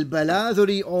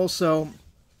 Al-Baladhuri also.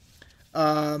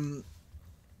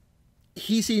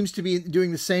 He seems to be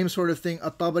doing the same sort of thing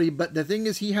at Tabari, but the thing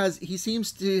is, he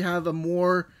seems to have a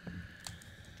more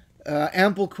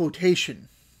ample quotation.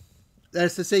 That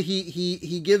is to say,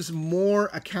 he gives more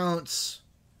accounts,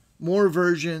 more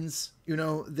versions,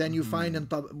 than you find in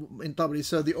Tabari.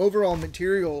 So the overall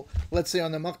material, let's say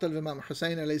on the Maqtal of Imam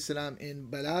Husayn alayhi salam in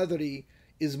Baladhuri,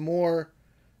 is more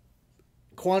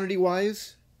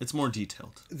quantity-wise. It's more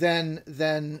detailed. Then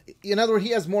in other words,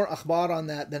 he has more akhbar on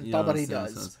that than Tabari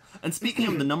does. Yes. And speaking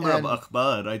of the number of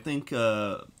akhbar, I think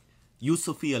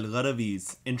Yusufi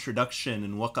al-Gharavi's introduction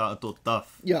in Waqa'at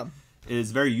al-Taf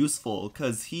is very useful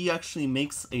because he actually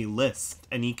makes a list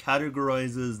and he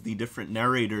categorizes the different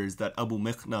narrators that Abu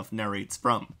Mikhnaf narrates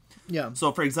from. Yeah.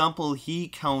 So, for example, he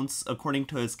counts, according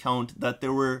to his count, that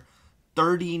there were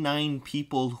 39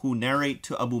 people who narrate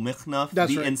to Abu Mikhnaf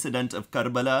the incident of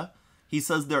Karbala. He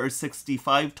says there are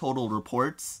 65 total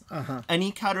reports, and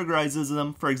he categorizes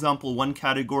them. For example, one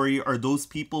category are those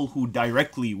people who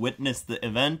directly witnessed the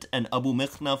event, and Abu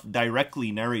Mikhnaf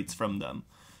directly narrates from them.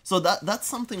 So that's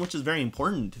something which is very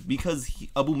important, because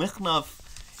Abu Mikhnaf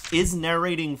is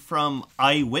narrating from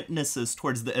eyewitnesses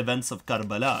towards the events of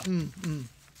Karbala.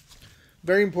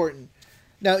 Very important.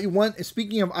 Now,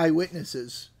 speaking of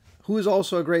eyewitnesses, who is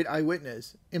also a great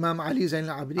eyewitness? Imam Ali Zayn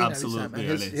al-Abidin. Absolutely.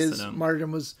 His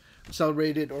martyrdom was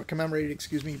celebrated or commemorated,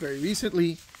 very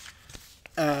recently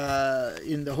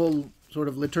in the whole sort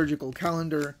of liturgical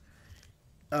calendar.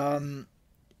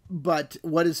 But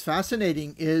what is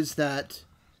fascinating is that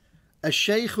a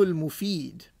Shaykh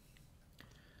al-Mufid,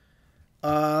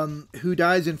 who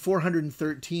dies in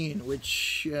 413,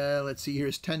 which, let's see here,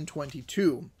 is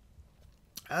 1022,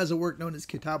 has a work known as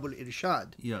Kitab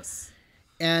al-Irshad. Yes.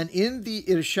 And in the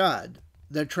Irshad,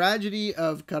 the tragedy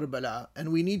of Karbala,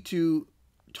 and we need to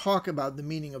talk about the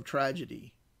meaning of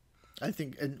tragedy. I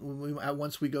think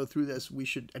once we go through this, we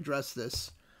should address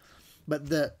this. But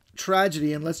the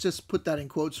tragedy, and let's just put that in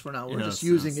quotes for now, we're just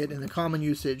using it in the common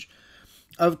usage,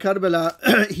 of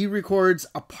Karbala, he records,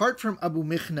 apart from Abu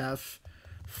Mikhnaf,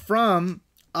 from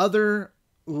other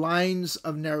lines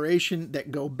of narration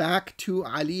that go back to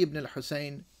Ali ibn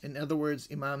al-Husayn, in other words,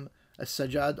 Imam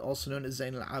as-Sajjad, also known as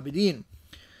Zayn al-Abidin.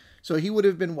 So he would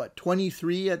have been, what,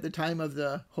 23 at the time of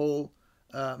the whole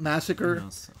massacre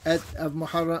Yes. of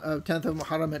 10th of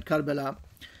Muharram at Karbala.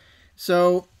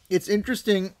 So it's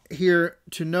interesting here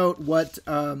to note what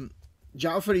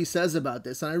Ja'fari says about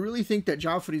this. And I really think that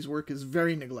Ja'fari's work is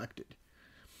very neglected.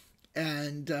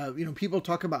 And, people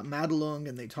talk about Madlung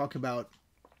and they talk about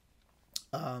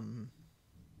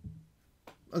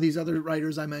these other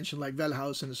writers I mentioned, like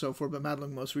Wellhaus and so forth, but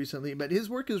Madlung most recently. But his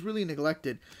work is really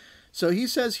neglected. So he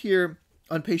says here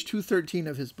on page 213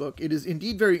 of his book, it is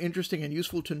indeed very interesting and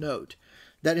useful to note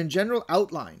that in general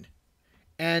outline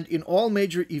and in all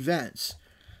major events,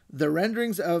 the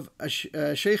renderings of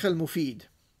Sheikh al-Mufid,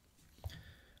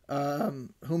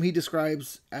 whom he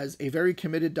describes as a very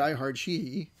committed diehard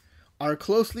Shi'i, are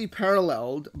closely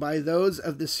paralleled by those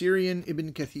of the Syrian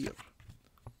Ibn Kathir.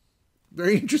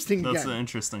 Very interesting. That's an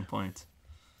interesting point.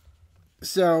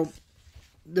 So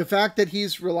the fact that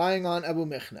he's relying on Abu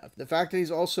Mikhnaf, the fact that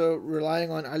he's also relying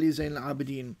on Ali Zayn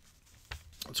al-Abidin,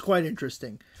 it's quite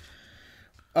interesting.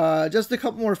 Just a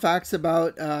couple more facts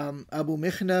about Abu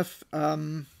Mikhnaf.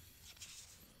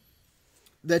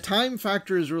 The time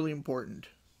factor is really important,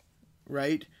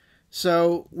 right?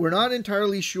 So we're not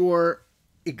entirely sure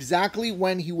exactly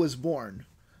when he was born.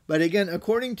 But again,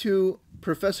 according to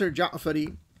Professor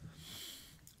Ja'fari,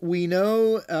 we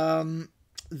know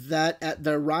that at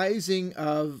the rising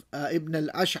of Ibn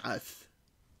al-Ash'ath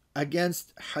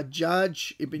against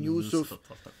Hajjaj ibn Yusuf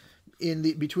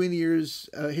between the years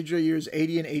Hijrah years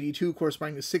 80 and 82,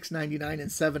 corresponding to 699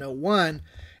 and 701,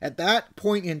 at that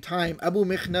point in time, Abu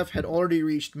Mikhnaf had already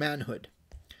reached manhood.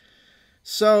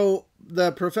 So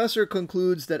the professor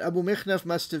concludes that Abu Mikhnaf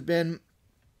must have been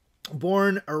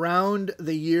born around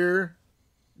the year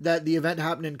that the event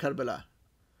happened in Karbala.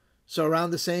 So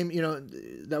around the same,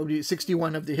 that would be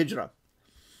 61 of the Hijrah.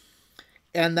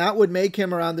 And that would make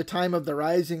him around the time of the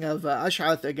rising of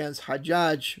Ash'ath against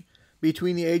Hajjaj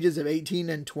between the ages of 18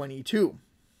 and 22.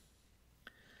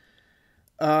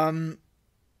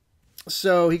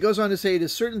 So he goes on to say, it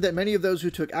is certain that many of those who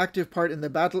took active part in the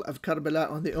Battle of Karbala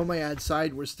on the Umayyad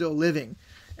side were still living.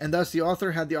 And thus the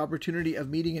author had the opportunity of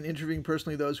meeting and interviewing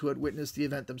personally those who had witnessed the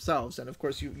event themselves. And of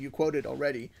course, you quoted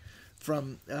already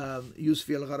from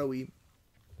Yusfi al-Gharawi,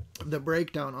 the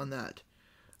breakdown on that.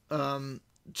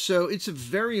 So it's a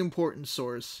very important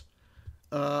source.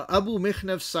 Abu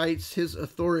Mikhnaf cites his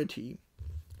authority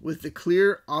with the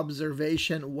clear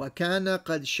observation, وَكَانَ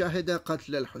قَدْ شَهِدَ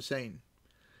قَتْلَ al-Husayn.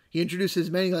 He introduces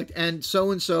many, like, and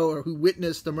so-and-so, or who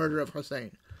witnessed the murder of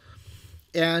Husayn.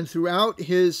 And throughout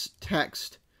his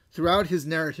text, throughout his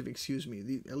narrative,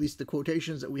 at least the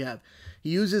quotations that we have, he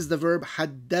uses the verb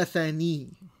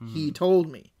haddathani, he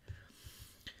told me.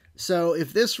 So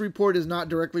if this report is not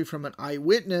directly from an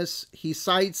eyewitness, he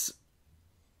cites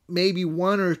maybe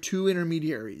one or two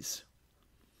intermediaries.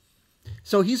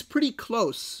 So he's pretty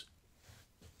close.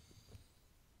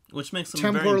 Which makes him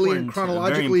temporally a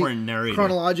very important narrator.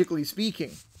 Chronologically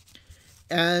speaking.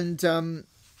 And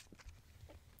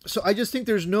so I just think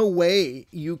there's no way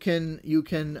you can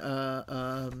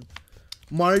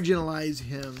marginalize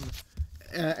him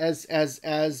as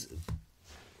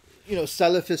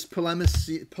Salafist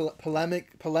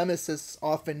polemicists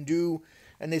often do,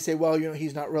 and they say, well,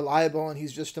 he's not reliable and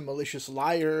he's just a malicious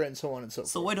liar and so on and so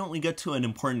forth. So why don't we get to an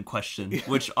important question,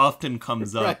 which often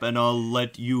comes up, right. And I'll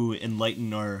let you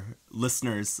enlighten our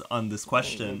listeners on this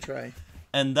question. We'll try.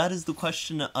 And that is the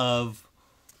question of,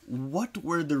 what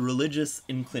were the religious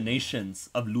inclinations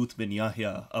of Lut bin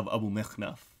Yahya, of Abu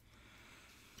Mikhnaf?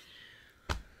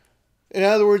 In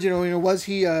other words, was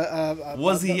he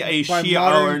a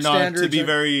Shia or not? To be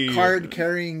very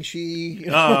card-carrying Shi'i.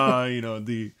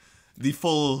 The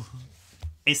full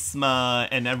isma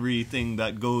and everything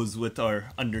that goes with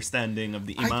our understanding of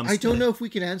the Imam. I don't know if we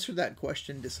can answer that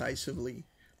question decisively,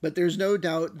 but there's no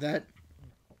doubt that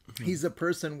he's a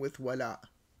person with wala.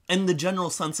 In the general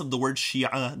sense of the word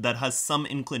Shia, that has some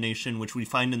inclination, which we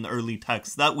find in the early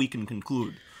texts, that we can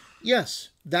conclude. Yes,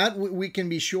 that we can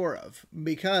be sure of,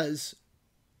 because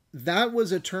that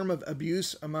was a term of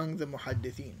abuse among the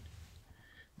muhaddithin.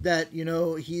 That,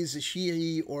 he's a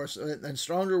Shi'i, or a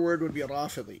stronger word would be a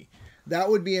Rafidi. That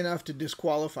would be enough to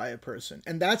disqualify a person.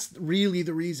 And that's really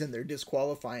the reason they're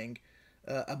disqualifying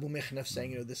Abu Mikhnaf,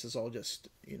 saying, this is all just,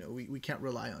 we can't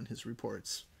rely on his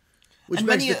reports. Which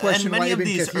begs the question, many of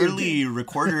these early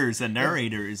recorders and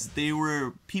narrators, they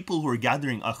were people who were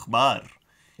gathering akhbar.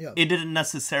 Yeah. It didn't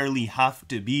necessarily have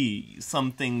to be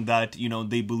something that,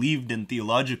 they believed in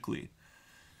theologically.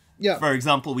 Yeah. For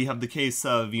example, we have the case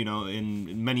of,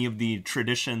 in many of the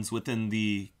traditions within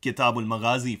the Kitab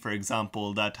al-Maghazi, for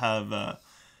example, that have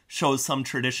shows some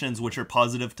traditions which are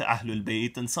positive to Ahlul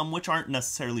Bayt and some which aren't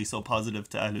necessarily so positive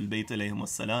to Ahlul Bayt alayhim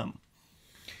salam.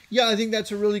 Yeah, I think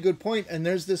that's a really good point. And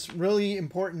there's this really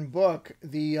important book,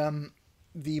 the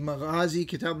Maghazi,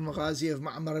 Kitab al-Maghazi of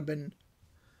Ma'mar bin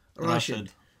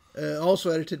Rashid. Also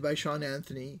edited by Sean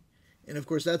Anthony. And of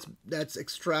course, that's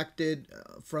extracted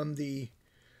from the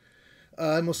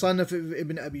Musannaf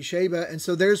ibn Abi Shayba. And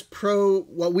so there's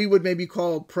what we would maybe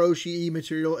call pro-Shi'i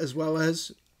material, as well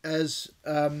as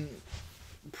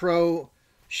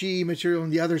pro-Shi'i material in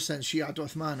the other sense, Shi'at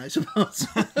Uthman, I suppose.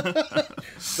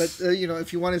 But,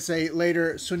 if you want to say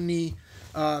later, Sunni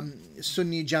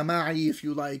Jama'i, if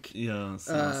you like,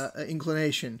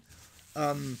 inclination.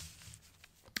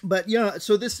 But yeah,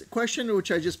 so this question,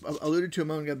 which I just alluded to a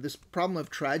moment ago, this problem of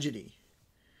tragedy,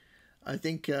 I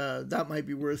think that might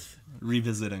be worth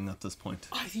revisiting at this point.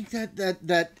 I think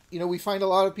that we find a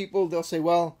lot of people, they'll say,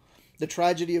 well, the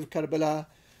tragedy of Karbala.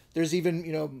 There's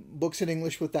even books in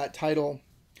English with that title.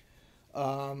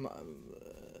 I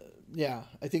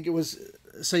think it was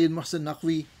Sayyid Muhsin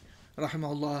Naqvi,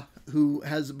 rahimahullah, who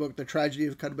has a book, The Tragedy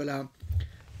of Karbala.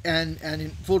 And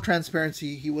in full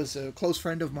transparency, he was a close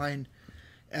friend of mine.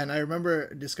 And I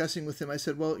remember discussing with him, I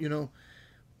said, well,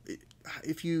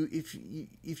 if you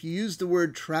use the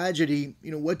word tragedy,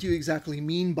 what do you exactly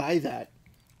mean by that?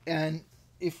 And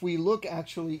if we look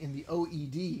actually in the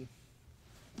OED,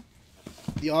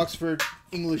 the Oxford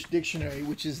English Dictionary,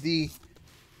 which is the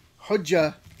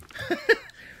hujjah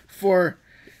for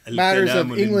matters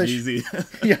of English.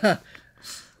 Lisan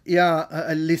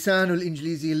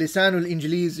al-Injlizi, Lisan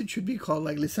al-Injliz, it should be called,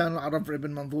 like Lisan al-Arab for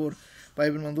Ibn Mandur, by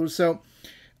Ibn Mandur. So,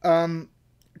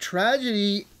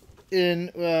 tragedy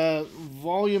in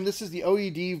volume, this is the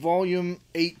OED, volume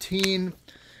 18,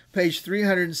 page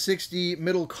 360,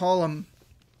 middle column.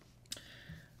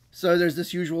 So there's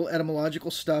this usual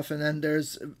etymological stuff, and then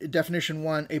there's definition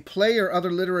 1, a play or other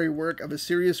literary work of a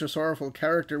serious or sorrowful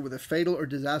character with a fatal or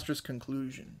disastrous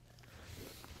conclusion.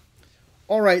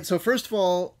 All right, so first of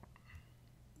all,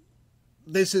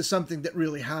 this is something that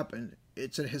really happened.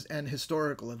 It's an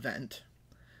historical event.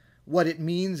 What it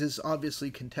means is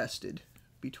obviously contested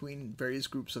between various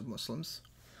groups of Muslims.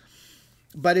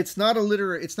 But it's not a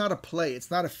play,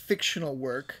 it's not a fictional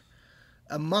work.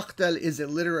 A Maqatil is a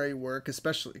literary work,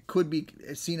 especially, could be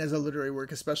seen as a literary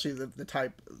work, especially the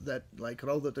type that, like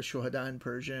Rawdat al-Shuhada in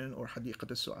Persian, or Hadiqat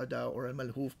al-Su'ada, or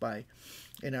al-Malhuf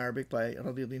in Arabic by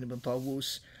Radiyuddin ibn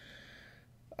Tawus.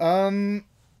 Then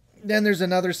there's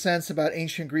another sense about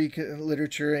ancient Greek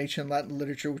literature, ancient Latin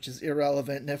literature, which is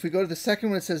irrelevant. And if we go to the second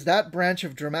one, it says that branch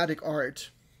of dramatic art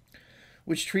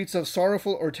which treats of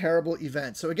sorrowful or terrible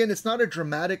events. So again, it's not a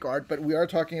dramatic art, but we are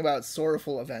talking about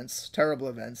sorrowful events, terrible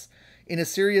events, in a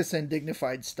serious and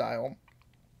dignified style.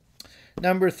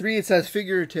 Number 3, it says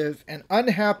figurative, an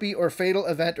unhappy or fatal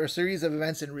event or series of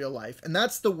events in real life. And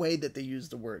that's the way that they use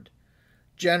the word.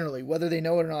 Generally, whether they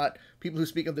know it or not, people who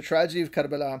speak of the tragedy of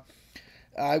Karbala,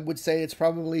 I would say it's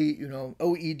probably,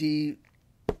 OED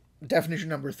definition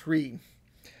number 3.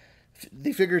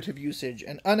 The figurative usage,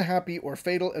 an unhappy or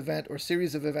fatal event or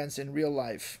series of events in real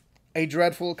life, a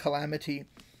dreadful calamity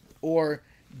or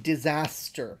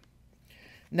disaster.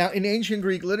 Now, in ancient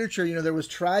Greek literature, there was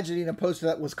tragedy, and opposed to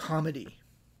that was comedy.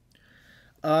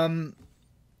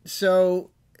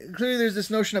 So clearly there's this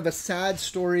notion of a sad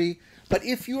story. But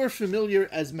if you are familiar,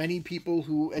 as many people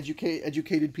who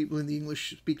educated people in the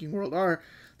English-speaking world are,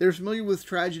 they're familiar with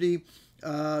tragedy,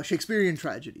 Shakespearean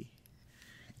tragedy.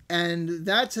 And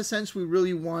that's a sense we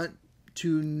really want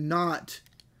to not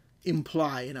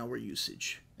imply in our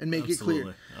usage and make it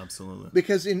clear. Absolutely.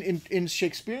 Because in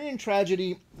Shakespearean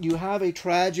tragedy, you have a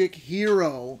tragic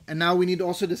hero, and now we need to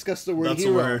also discuss the word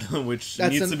hero. That's a word which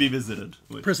needs to be visited.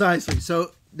 Precisely.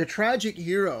 So the tragic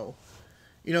hero,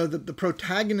 the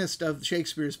protagonist of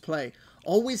Shakespeare's play,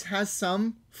 always has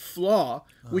some flaw,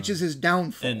 which is his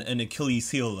downfall. An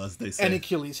Achilles heel, as they say. An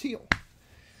Achilles heel.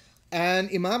 And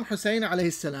Imam Husayn,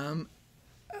 عليه salam,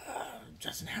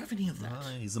 doesn't have any of that.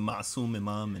 He's a ma'soom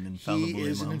imam, an infallible imam. He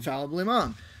is an infallible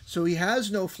imam. So he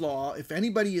has no flaw. If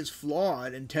anybody is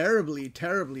flawed, and terribly,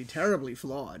 terribly, terribly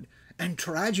flawed, and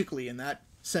tragically in that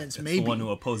sense, it's maybe, the one who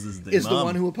opposes the is imam. the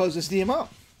one who opposes the imam.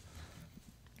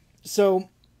 So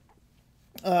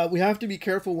we have to be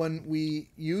careful when we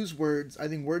use words. I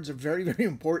think words are very, very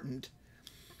important.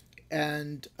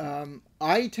 And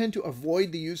I tend to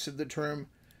avoid the use of the term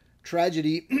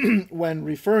tragedy when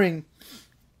referring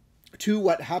to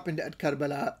what happened at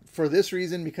Karbala, for this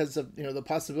reason, because of the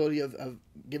possibility of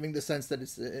giving the sense that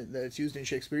it's used in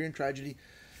Shakespearean tragedy.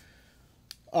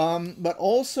 But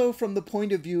also from the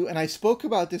point of view, and I spoke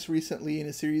about this recently in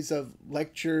a series of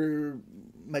lecture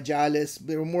majalis.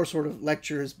 There were more sort of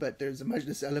lectures, but there's a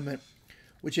majlis element,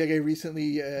 which I gave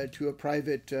recently to a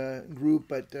private group,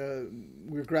 but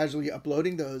we're gradually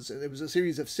uploading those. There was a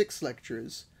series of 6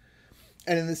 lectures.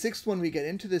 And in the 6th one, we get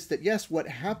into this, that yes, what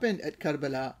happened at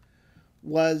Karbala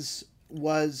was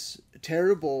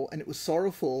terrible and it was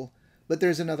sorrowful, but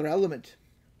there's another element.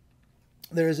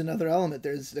 There is another element.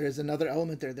 There's another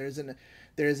element there. There is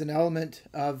an element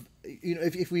of, you know,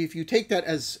 if you take that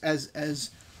as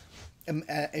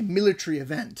a military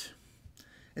event,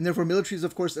 and therefore military is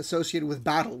of course associated with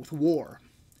battle, with war.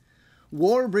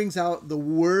 War brings out the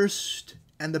worst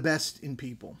and the best in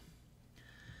people.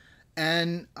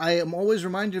 And I am always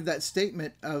reminded of that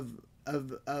statement of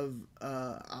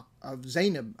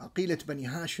Zainab, Aqilat Bani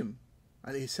Hashim,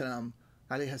 عليه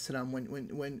السلام,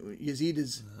 when Yazid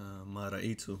is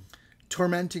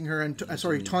tormenting her and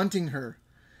taunting her,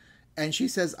 and she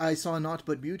says, "I saw naught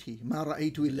but beauty. Ma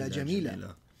ra'aytu illa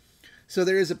jamila." So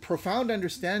there is a profound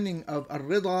understanding of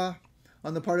ar-rida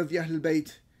on the part of the Ahlul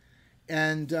Bayt,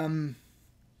 and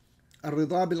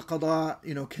ar-rida bil qada,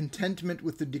 you know, contentment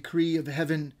with the decree of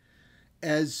heaven,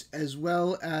 as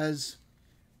well as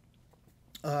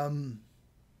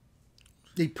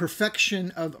the perfection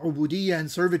of ubudiyya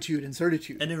and servitude and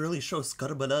certitude. And it really shows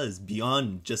Karbala is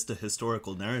beyond just a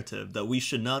historical narrative, that we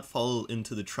should not fall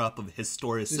into the trap of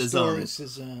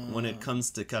historicism when it comes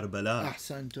to Karbala.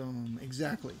 Ahsantum.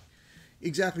 Exactly.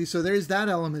 So there's that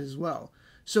element as well.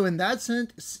 So in that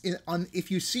sense,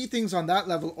 if you see things on that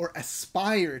level, or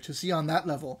aspire to see on that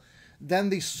level, then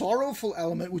the sorrowful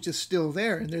element, which is still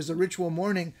there, and there's a ritual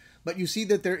mourning, but you see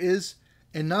that there is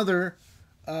another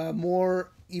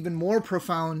even more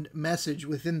profound message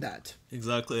within that.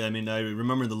 Exactly. I mean, I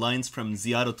remember the lines from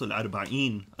Ziyaratul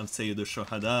Arba'in of Sayyid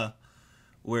al-Shuhada,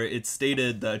 where it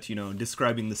stated that, you know,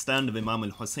 describing the stand of Imam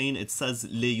al-Husayn, it says,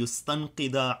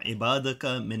 لِيُسْتَنْقِذَ عِبَادَكَ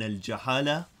مِنَ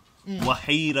الْجَحَالَةِ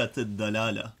وَحَيْرَةِ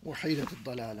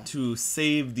الضَّلَالَةِ. To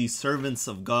save the servants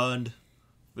of God,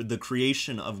 the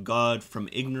creation of God, from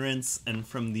ignorance and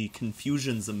from the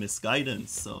confusions of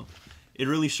misguidance. So it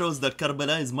really shows that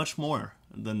Karbala is much more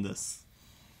than this.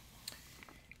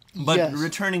 But yes,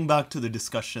 returning back to the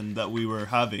discussion that we were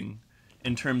having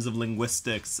in terms of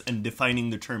linguistics and defining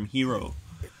the term hero.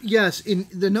 Yes, in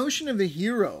the notion of a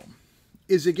hero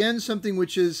is again something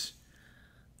which is,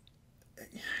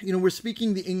 you know, we're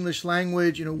speaking the English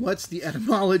language, you know, what's the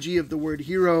etymology of the word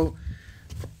hero?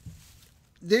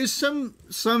 There's some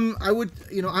I would,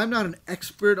 you know, I'm not an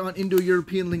expert on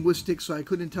Indo-European linguistics, so I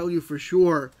couldn't tell you for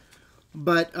sure.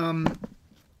 But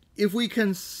if we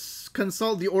can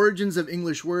consult the origins of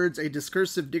English words, a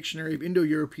discursive dictionary of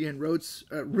Indo-European roots,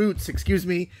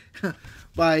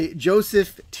 by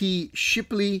Joseph T.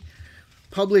 Shipley,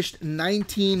 published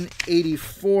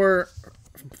 1984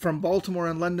 from Baltimore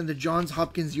and London to Johns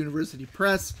Hopkins University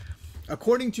Press.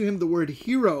 According to him, the word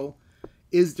hero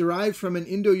is derived from an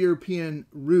Indo-European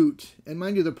root, and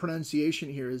mind you, the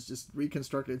pronunciation here is just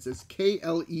reconstructed. It says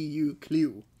K-L-E-U,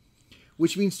 kleu,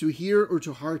 which means to hear or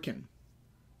to hearken.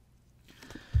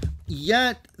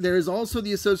 Yet, there is also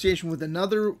the association with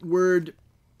another word,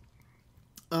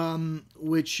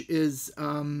 which is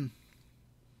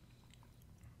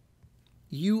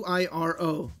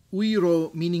U-I-R-O,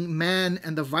 uiro, meaning man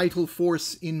and the vital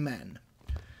force in man.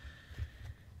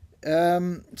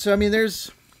 So, I mean, that's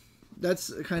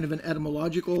kind of an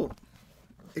etymological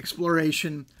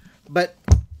exploration, but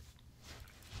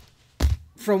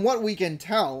from what we can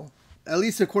tell, at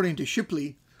least according to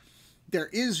Shipley, there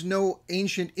is no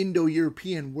ancient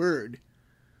Indo-European word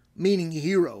meaning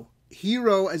hero.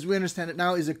 Hero, as we understand it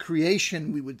now, is a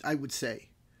creation, I would say,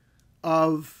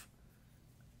 of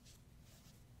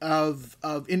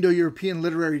Indo-European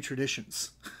literary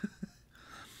traditions.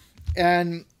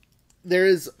 And there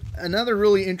is another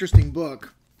really interesting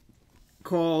book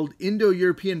called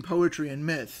Indo-European Poetry and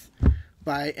Myth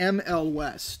by M.L.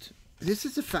 West. This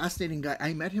is a fascinating guy.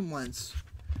 I met him once,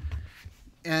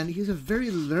 and he's a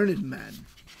very learned man.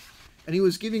 And he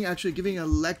was actually giving a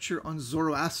lecture on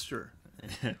Zoroaster.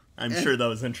 I'm sure that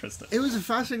was interesting. It was a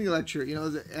fascinating lecture, you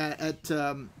know, at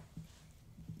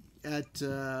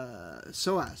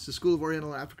SOAS, the School of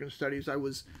Oriental and African Studies. I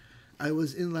was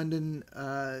in London,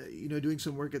 you know, doing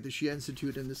some work at the Shia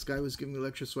Institute, and this guy was giving a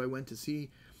lecture, so I went to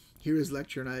hear his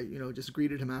lecture, and I, you know, just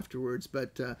greeted him afterwards.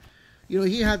 But, you know,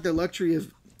 he had the luxury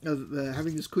of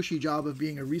having this cushy job of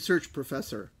being a research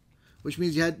professor, which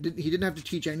means he didn't have to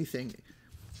teach anything,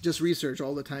 just research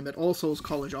all the time at All Souls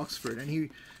College, Oxford. And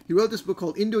he wrote this book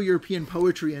called Indo-European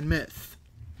Poetry and Myth.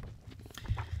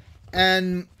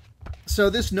 And So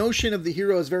this notion of the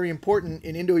hero is very important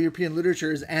in Indo-European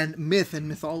literatures and myth and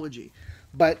mythology.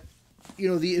 But, you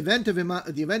know, the event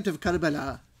of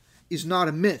Karbala is not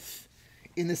a myth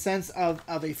in the sense of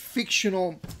a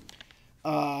fictional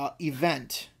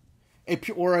event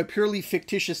or a purely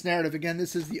fictitious narrative. Again,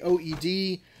 this is the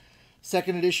OED,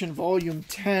 second edition, volume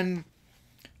 10,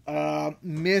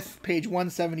 Myth, page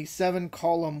 177,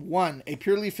 column 1. A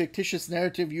purely fictitious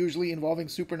narrative usually involving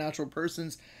supernatural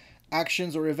persons,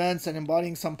 actions, or events and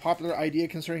embodying some popular idea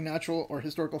concerning natural or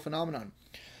historical phenomenon.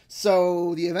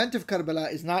 So the event of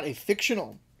Karbala is not a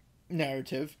fictional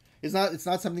narrative. It's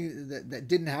not something that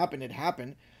didn't happen. It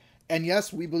happened. And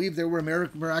yes, we believe there were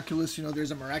miraculous, you know,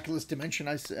 there's a miraculous dimension,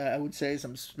 I would say,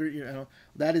 some spirit, you know,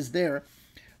 that is there.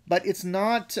 But it's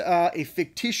not a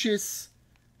fictitious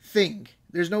thing.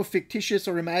 There's no fictitious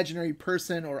or imaginary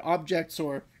person or objects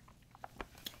or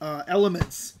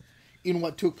elements in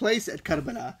what took place at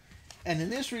Karbala. And in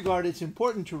this regard, it's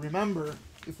important to remember,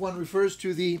 if one refers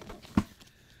to the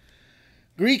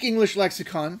Greek-English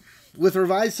lexicon, with a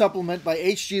revised supplement by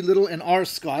H.G. Little and R.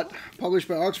 Scott, published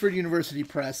by Oxford University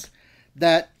Press,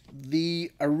 that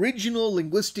the original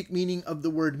linguistic meaning of the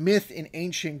word myth in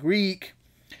ancient Greek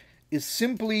is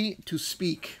simply to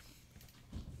speak.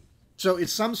 So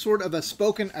it's some sort of a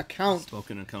spoken account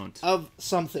of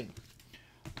something.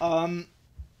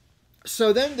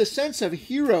 So then the sense of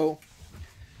hero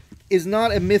is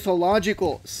not a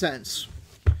mythological sense.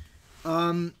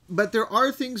 But there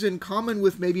are things in common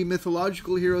with maybe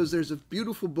mythological heroes. There's a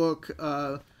beautiful book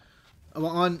on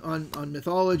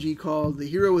mythology called The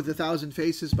Hero with a Thousand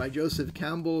Faces by Joseph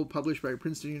Campbell, published by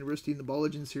Princeton University in the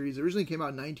Bologen series. It originally came out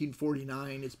in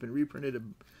 1949. It's been reprinted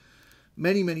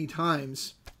many, many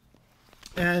times.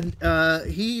 And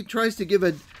he tries to give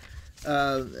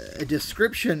a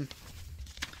description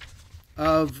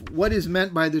of what is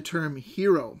meant by the term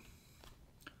hero.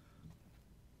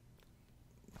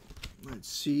 Let's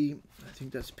see, I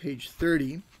think that's page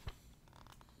 30.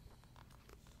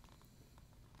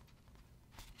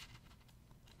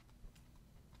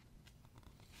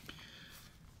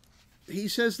 He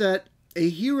says that a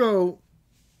hero,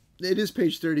 it is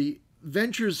page 30,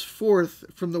 ventures forth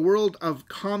from the world of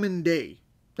common day.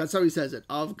 That's how he says it,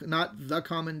 of not the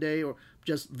common day, or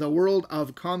just the world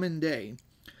of common day,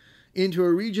 into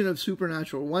a region of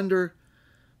supernatural wonder.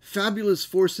 Fabulous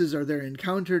forces are there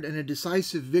encountered, and a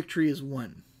decisive victory is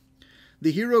won.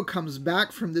 The hero comes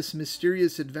back from this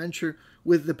mysterious adventure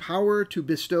with the power to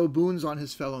bestow boons on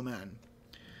his fellow man.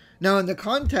 Now, in the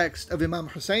context of Imam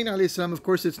Husayn alayhi salam, of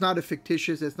course, it's not a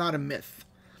fictitious, it's not a myth.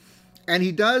 And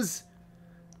he does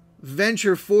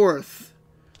venture forth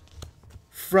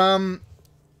from,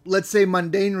 let's say,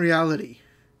 mundane reality.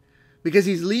 Because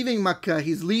he's leaving Makkah,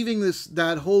 he's leaving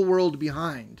that whole world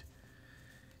behind.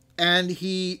 And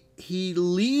he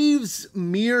leaves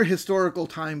mere historical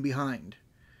time behind.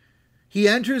 He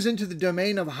enters into the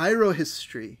domain of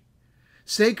hiero-history,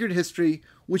 sacred history,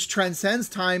 which transcends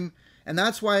time. And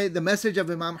that's why the message of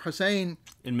Imam Husayn,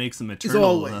 it makes him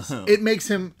eternal. Is always. It makes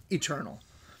him eternal.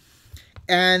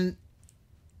 And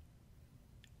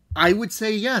I would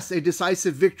say, yes, a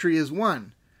decisive victory is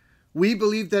won. We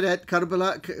believe that at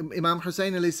Karbala, Imam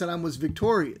Husayn alayhi salam was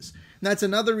victorious. And that's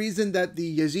another reason that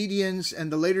the Yazidians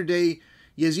and the later day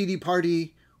Yazidi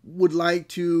party would like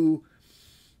to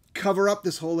cover up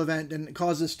this whole event and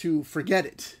cause us to forget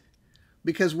it.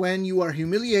 Because when you are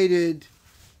humiliated,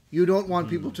 you don't want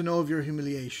people to know of your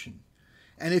humiliation.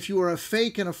 And if you are a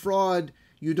fake and a fraud,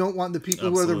 you don't want the people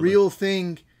who are the real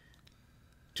thing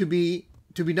to be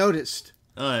noticed.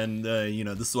 You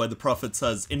know, this is why the Prophet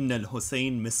says, "Inna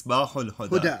al-Husayn misbahul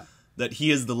huda," that he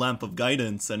is the lamp of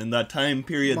guidance. And in that time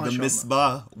period, the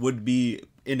misbah would be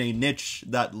in a niche,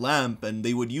 that lamp, and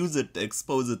they would use it to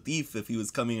expose a thief if he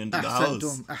was coming into the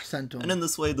house. And in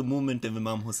this way, the movement of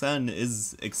Imam Hussein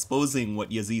is exposing what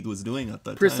Yazid was doing at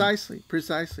that time.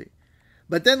 Precisely.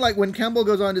 But then, like when Campbell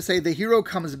goes on to say, the hero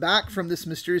comes back from this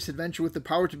mysterious adventure with the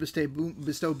power to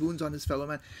bestow boons on his fellow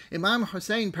man. Imam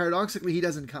Hussein, paradoxically, he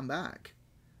doesn't come back.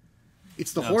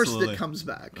 It's the horse that comes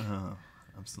back.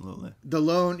 Absolutely. The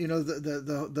lone, you know,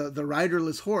 the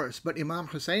riderless horse. But Imam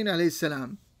Hussein alayhi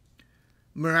salam,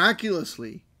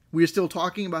 miraculously, we're still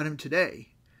talking about him today.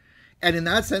 And in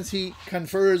that sense, he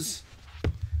confers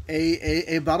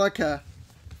a barakah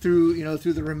through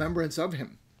the remembrance of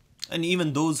him. And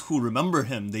even those who remember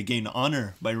him, they gain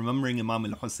honor by remembering Imam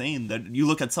al-Husayn. That you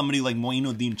look at somebody like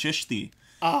Mu'inuddin Chishti.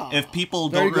 If people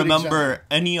don't remember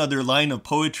any other line of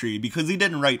poetry, because he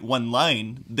didn't write one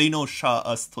line, they know Shah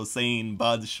Ast Hussain,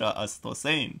 Bad Shah Ast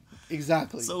Hussain.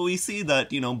 Exactly. So we see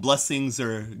that, you know, blessings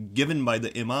are given by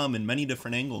the Imam in many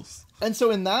different angles. And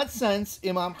so in that sense,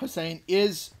 Imam Hussain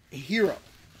is hero.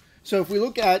 So if we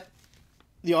look at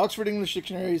the Oxford English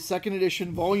Dictionary, 2nd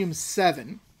edition, volume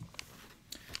 7,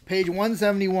 page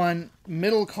 171,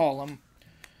 middle column,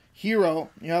 hero,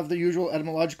 you have the usual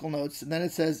etymological notes, and then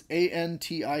it says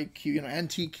A-N-T-I-Q,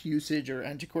 antique usage or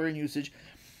antiquarian usage,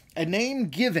 a name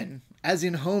given, as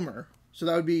in Homer, so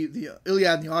that would be the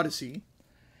Iliad and the Odyssey,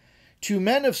 to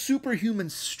men of superhuman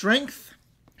strength,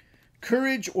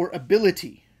 courage, or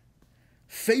ability,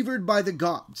 favored by the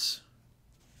gods,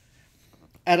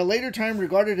 at a later time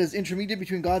regarded as intermediate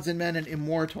between gods and men and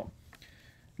immortal.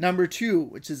 Number 2,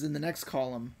 which is in the next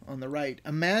column on the right,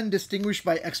 a man distinguished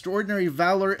by extraordinary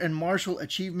valor and martial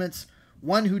achievements,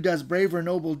 one who does brave or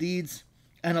noble deeds,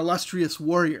 an illustrious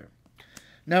warrior.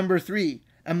 Number 3,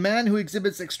 a man who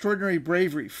exhibits extraordinary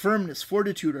bravery, firmness,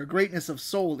 fortitude, or greatness of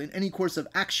soul in any course of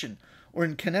action or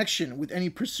in connection with any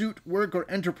pursuit, work, or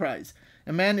enterprise,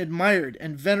 a man admired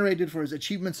and venerated for his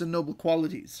achievements and noble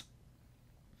qualities.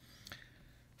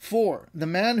 4, the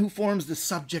man who forms the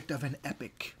subject of an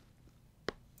epic.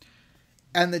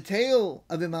 And the tale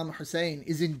of Imam Husayn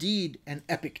is indeed an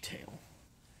epic tale.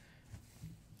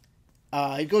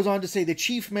 It goes on to say, the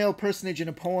chief male personage in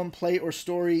a poem, play, or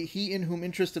story, he in whom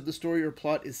interest of the story or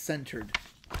plot is centered.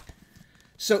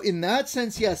 So in that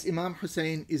sense, yes, Imam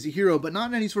Husayn is a hero, but not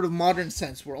in any sort of modern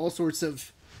sense, where all sorts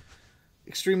of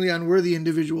extremely unworthy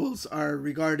individuals are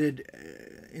regarded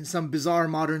in some bizarre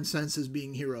modern sense as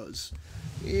being heroes.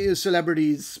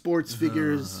 Celebrities, sports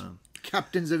figures,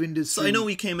 captains of industry. So I know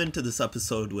we came into this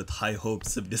episode with high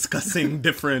hopes of discussing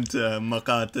different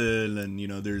Maqatil,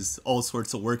 and there's all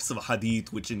sorts of works of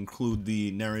Hadith which include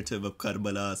the narrative of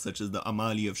Karbala, such as the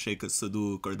Amali of Sheikh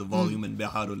al-Saduq or the volume in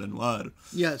Bihar al-Anwar.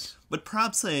 Yes. But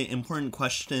perhaps an important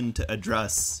question to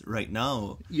address right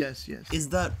now is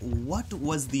that what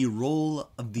was the role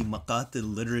of the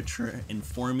Maqatil literature in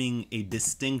forming a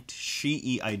distinct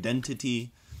Shi'i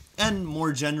identity, and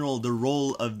more general, the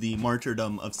role of the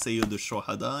martyrdom of Sayyid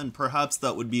al-Shuhada? And perhaps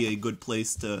that would be a good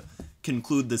place to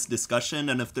conclude this discussion,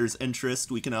 and if there's interest,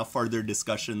 we can have further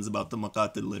discussions about the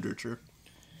Maqatil literature.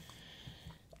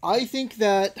 I think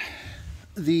that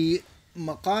the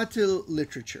Maqatil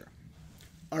literature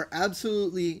are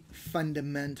absolutely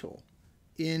fundamental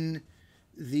in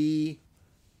the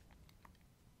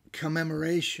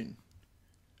commemoration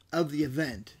of the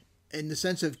event, in the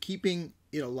sense of keeping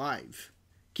it alive,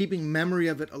 keeping memory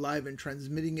of it alive and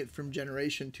transmitting it from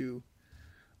generation to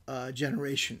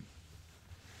generation.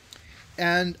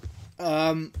 And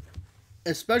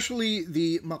especially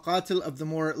the Maqatil of the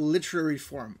more literary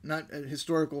form, not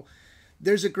historical,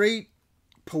 there's a great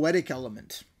poetic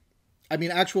element. I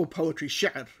mean, actual poetry,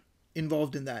 shi'r,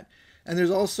 involved in that. And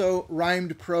there's also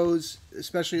rhymed prose,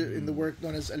 especially in the work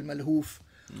known as al-Malhuf.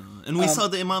 And we saw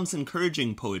the Imams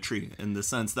encouraging poetry, in the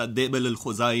sense that Debil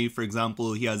al-Khuzai, for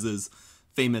example, he has his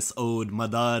famous ode,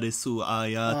 Madarisu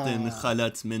ayatin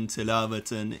khalat min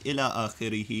tilawatin ila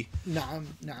akhirih.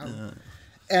 Na'am.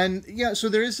 And yeah, so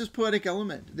there is this poetic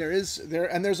element. There's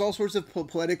all sorts of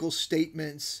poetical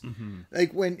statements.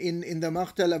 Like when in the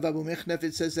Maqtal of Abu Mikhnaf,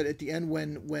 it says that at the end,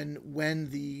 when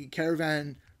the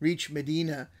caravan reached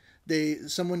Medina,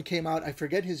 someone came out. I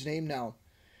forget his name now,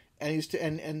 and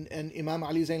and Imam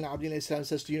Ali Zayn al-Abidin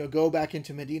says to go back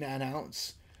into Medina and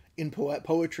announce in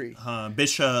poetry.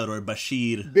 Bishr or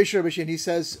Bashir. Bishr, and he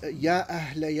says, Ya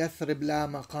ahla Yathrib la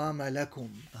maqama lakum.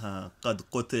 قد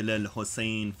قتل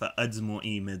الحسين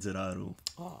فأدمعي مدرار.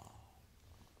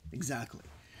 Exactly.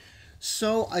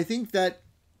 So I think that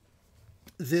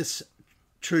this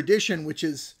tradition, which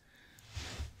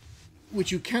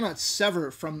you cannot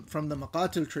sever from the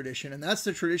Maqatil tradition, and that's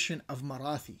the tradition of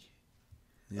Marathi.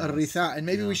 Al-Ritha. And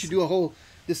maybe we should do a whole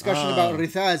discussion about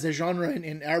Ritha as a genre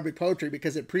in Arabic poetry,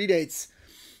 because it predates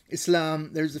Islam.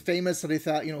 There's the famous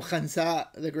Ritha, Khansa,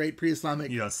 the great pre-Islamic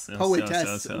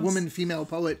poetess, woman, female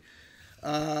poet,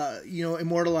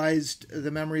 immortalized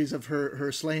the memories of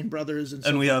her slain brothers.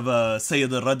 And we have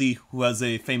Sayyid al-Radi, who has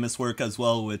a famous work as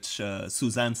well, which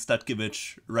Suzanne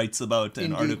Statkevich writes about,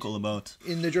 an article about.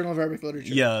 In the Journal of Arabic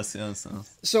Literature. Yes.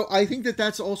 So I think that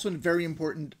that's also a very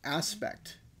important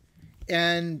aspect.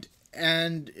 And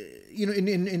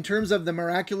in terms of the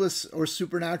miraculous or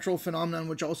supernatural phenomenon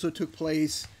which also took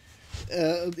place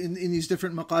in these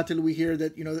different Maqatil, we hear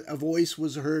that a voice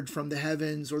was heard from the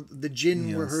heavens, or the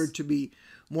jinn were heard to be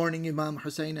mourning Imam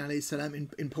Husayn alayhi salam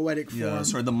in poetic form.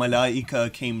 Yes, or the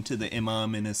malaika came to the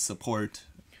Imam in his support.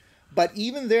 But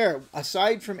even there,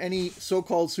 aside from any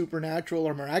so-called supernatural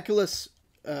or miraculous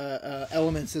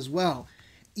elements as well,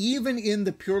 even in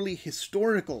the purely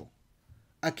historical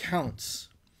accounts,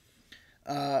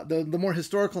 the more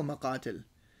historical Maqatil,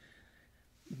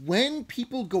 when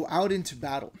people go out into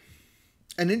battle,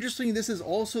 And interestingly, this is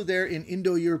also there in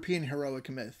Indo-European heroic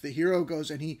myth. The hero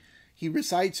goes and he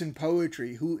recites in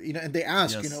poetry. And they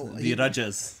ask, yes, the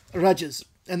Rajas. Rajas.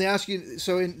 And they ask you,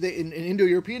 so in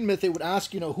Indo-European myth, they would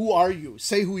ask, who are you?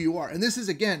 Say who you are. And this is,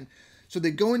 again, so they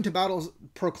go into battles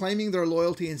proclaiming their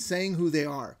loyalty and saying who they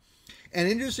are. And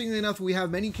interestingly enough, we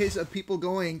have many cases of people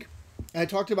going, and I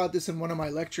talked about this in one of my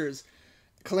lectures,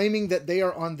 claiming that they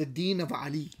are on the deen of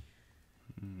Ali.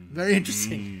 Very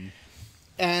interesting.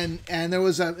 And there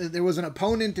was an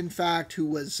opponent, in fact, who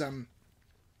was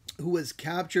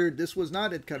captured. This was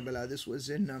not at Karbala. This was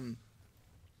in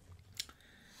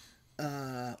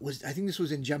I think this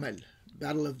was in Jamal,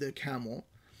 Battle of the Camel,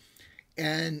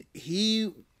 and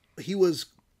he was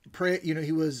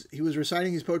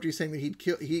reciting his poetry, saying that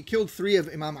he killed 3 of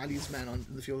Imam Ali's men on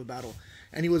the field of battle,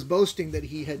 and he was boasting that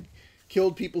he had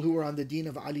killed people who were on the deen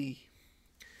of Ali,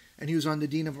 and he was on the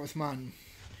deen of Uthman,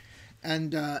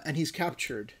 and he's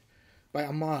captured by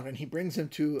Ammar, and he brings him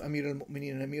to Amir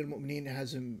al-Mu'mineen, and Amir al-Mu'mineen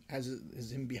has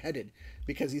him beheaded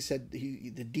because he said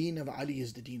the deen of Ali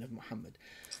is the deen of Muhammad.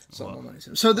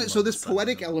 So this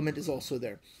poetic element is also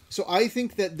there. So I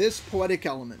think that this poetic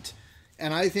element,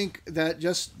 and I think that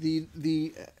just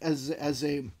as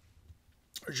a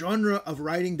genre of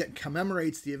writing that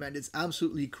commemorates the event is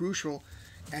absolutely crucial,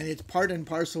 and it's part and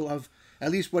parcel of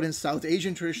at least what in South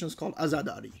Asian tradition is called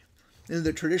azadari, in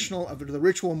the traditional of the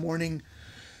ritual mourning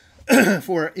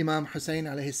for Imam Husayn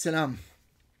عليه السلام.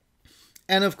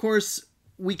 And of course,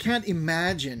 we can't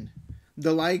imagine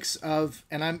the likes of,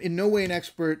 and I'm in no way an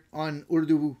expert on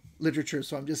Urdu literature,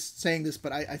 so I'm just saying this,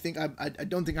 but I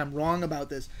don't think I'm wrong about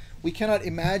this. We cannot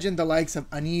imagine the likes of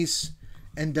Anis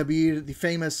and Dabir, the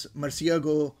famous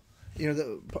Marsiyago,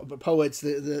 the poets,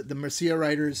 the Marsiya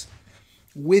writers,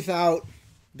 without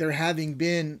there having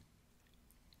been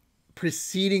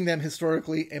preceding them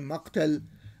historically a Maqatil,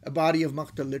 a body of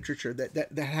Maqatil literature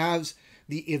that has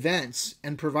the events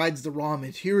and provides the raw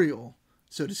material,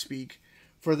 so to speak,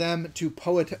 for them to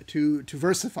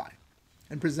versify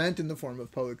and present in the form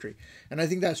of poetry. And I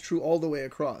think that's true all the way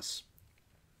across.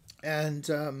 And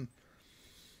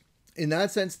in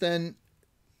that sense, then,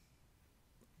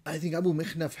 I think Abu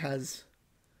Mikhnaf has,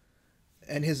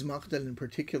 and his Maqatil in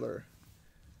particular,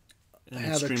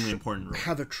 have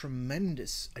a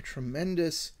tremendous,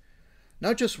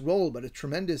 not just role, but a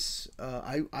tremendous,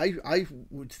 I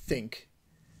would think,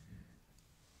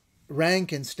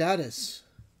 rank and status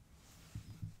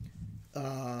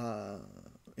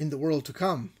in the world to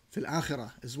come, fil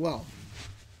akhirah as well,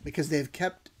 because they've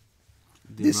kept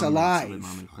this alive.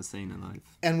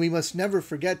 And we must never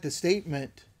forget the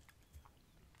statement,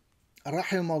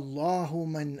 رحم الله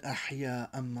من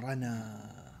أحيا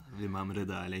أمرنا.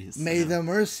 May the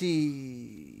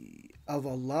mercy of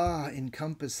Allah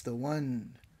encompass the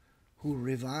one who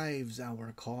revives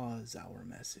our cause, our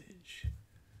message.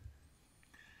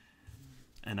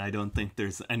 And I don't think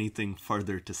there's anything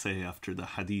further to say after the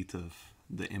hadith of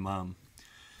the Imam.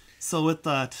 So with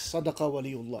that, Sadaqa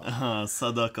waliyullah.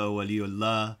 Sadaqa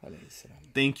waliyullah.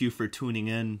 Thank you for tuning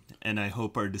in, and I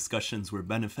hope our discussions were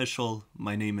beneficial.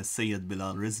 My name is Sayyad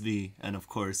Bilal Rizvi, and of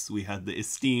course we had the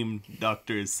esteemed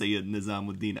Dr. Sayyad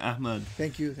Nizamuddin Ahmad.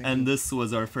 Thank you. And this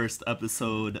was our first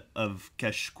episode of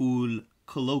Kashkūl,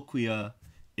 Colloquia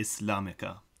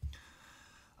Islamica.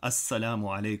 Assalamu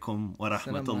alaikum wa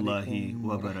rahmatullahi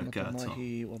wa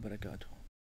barakatuh.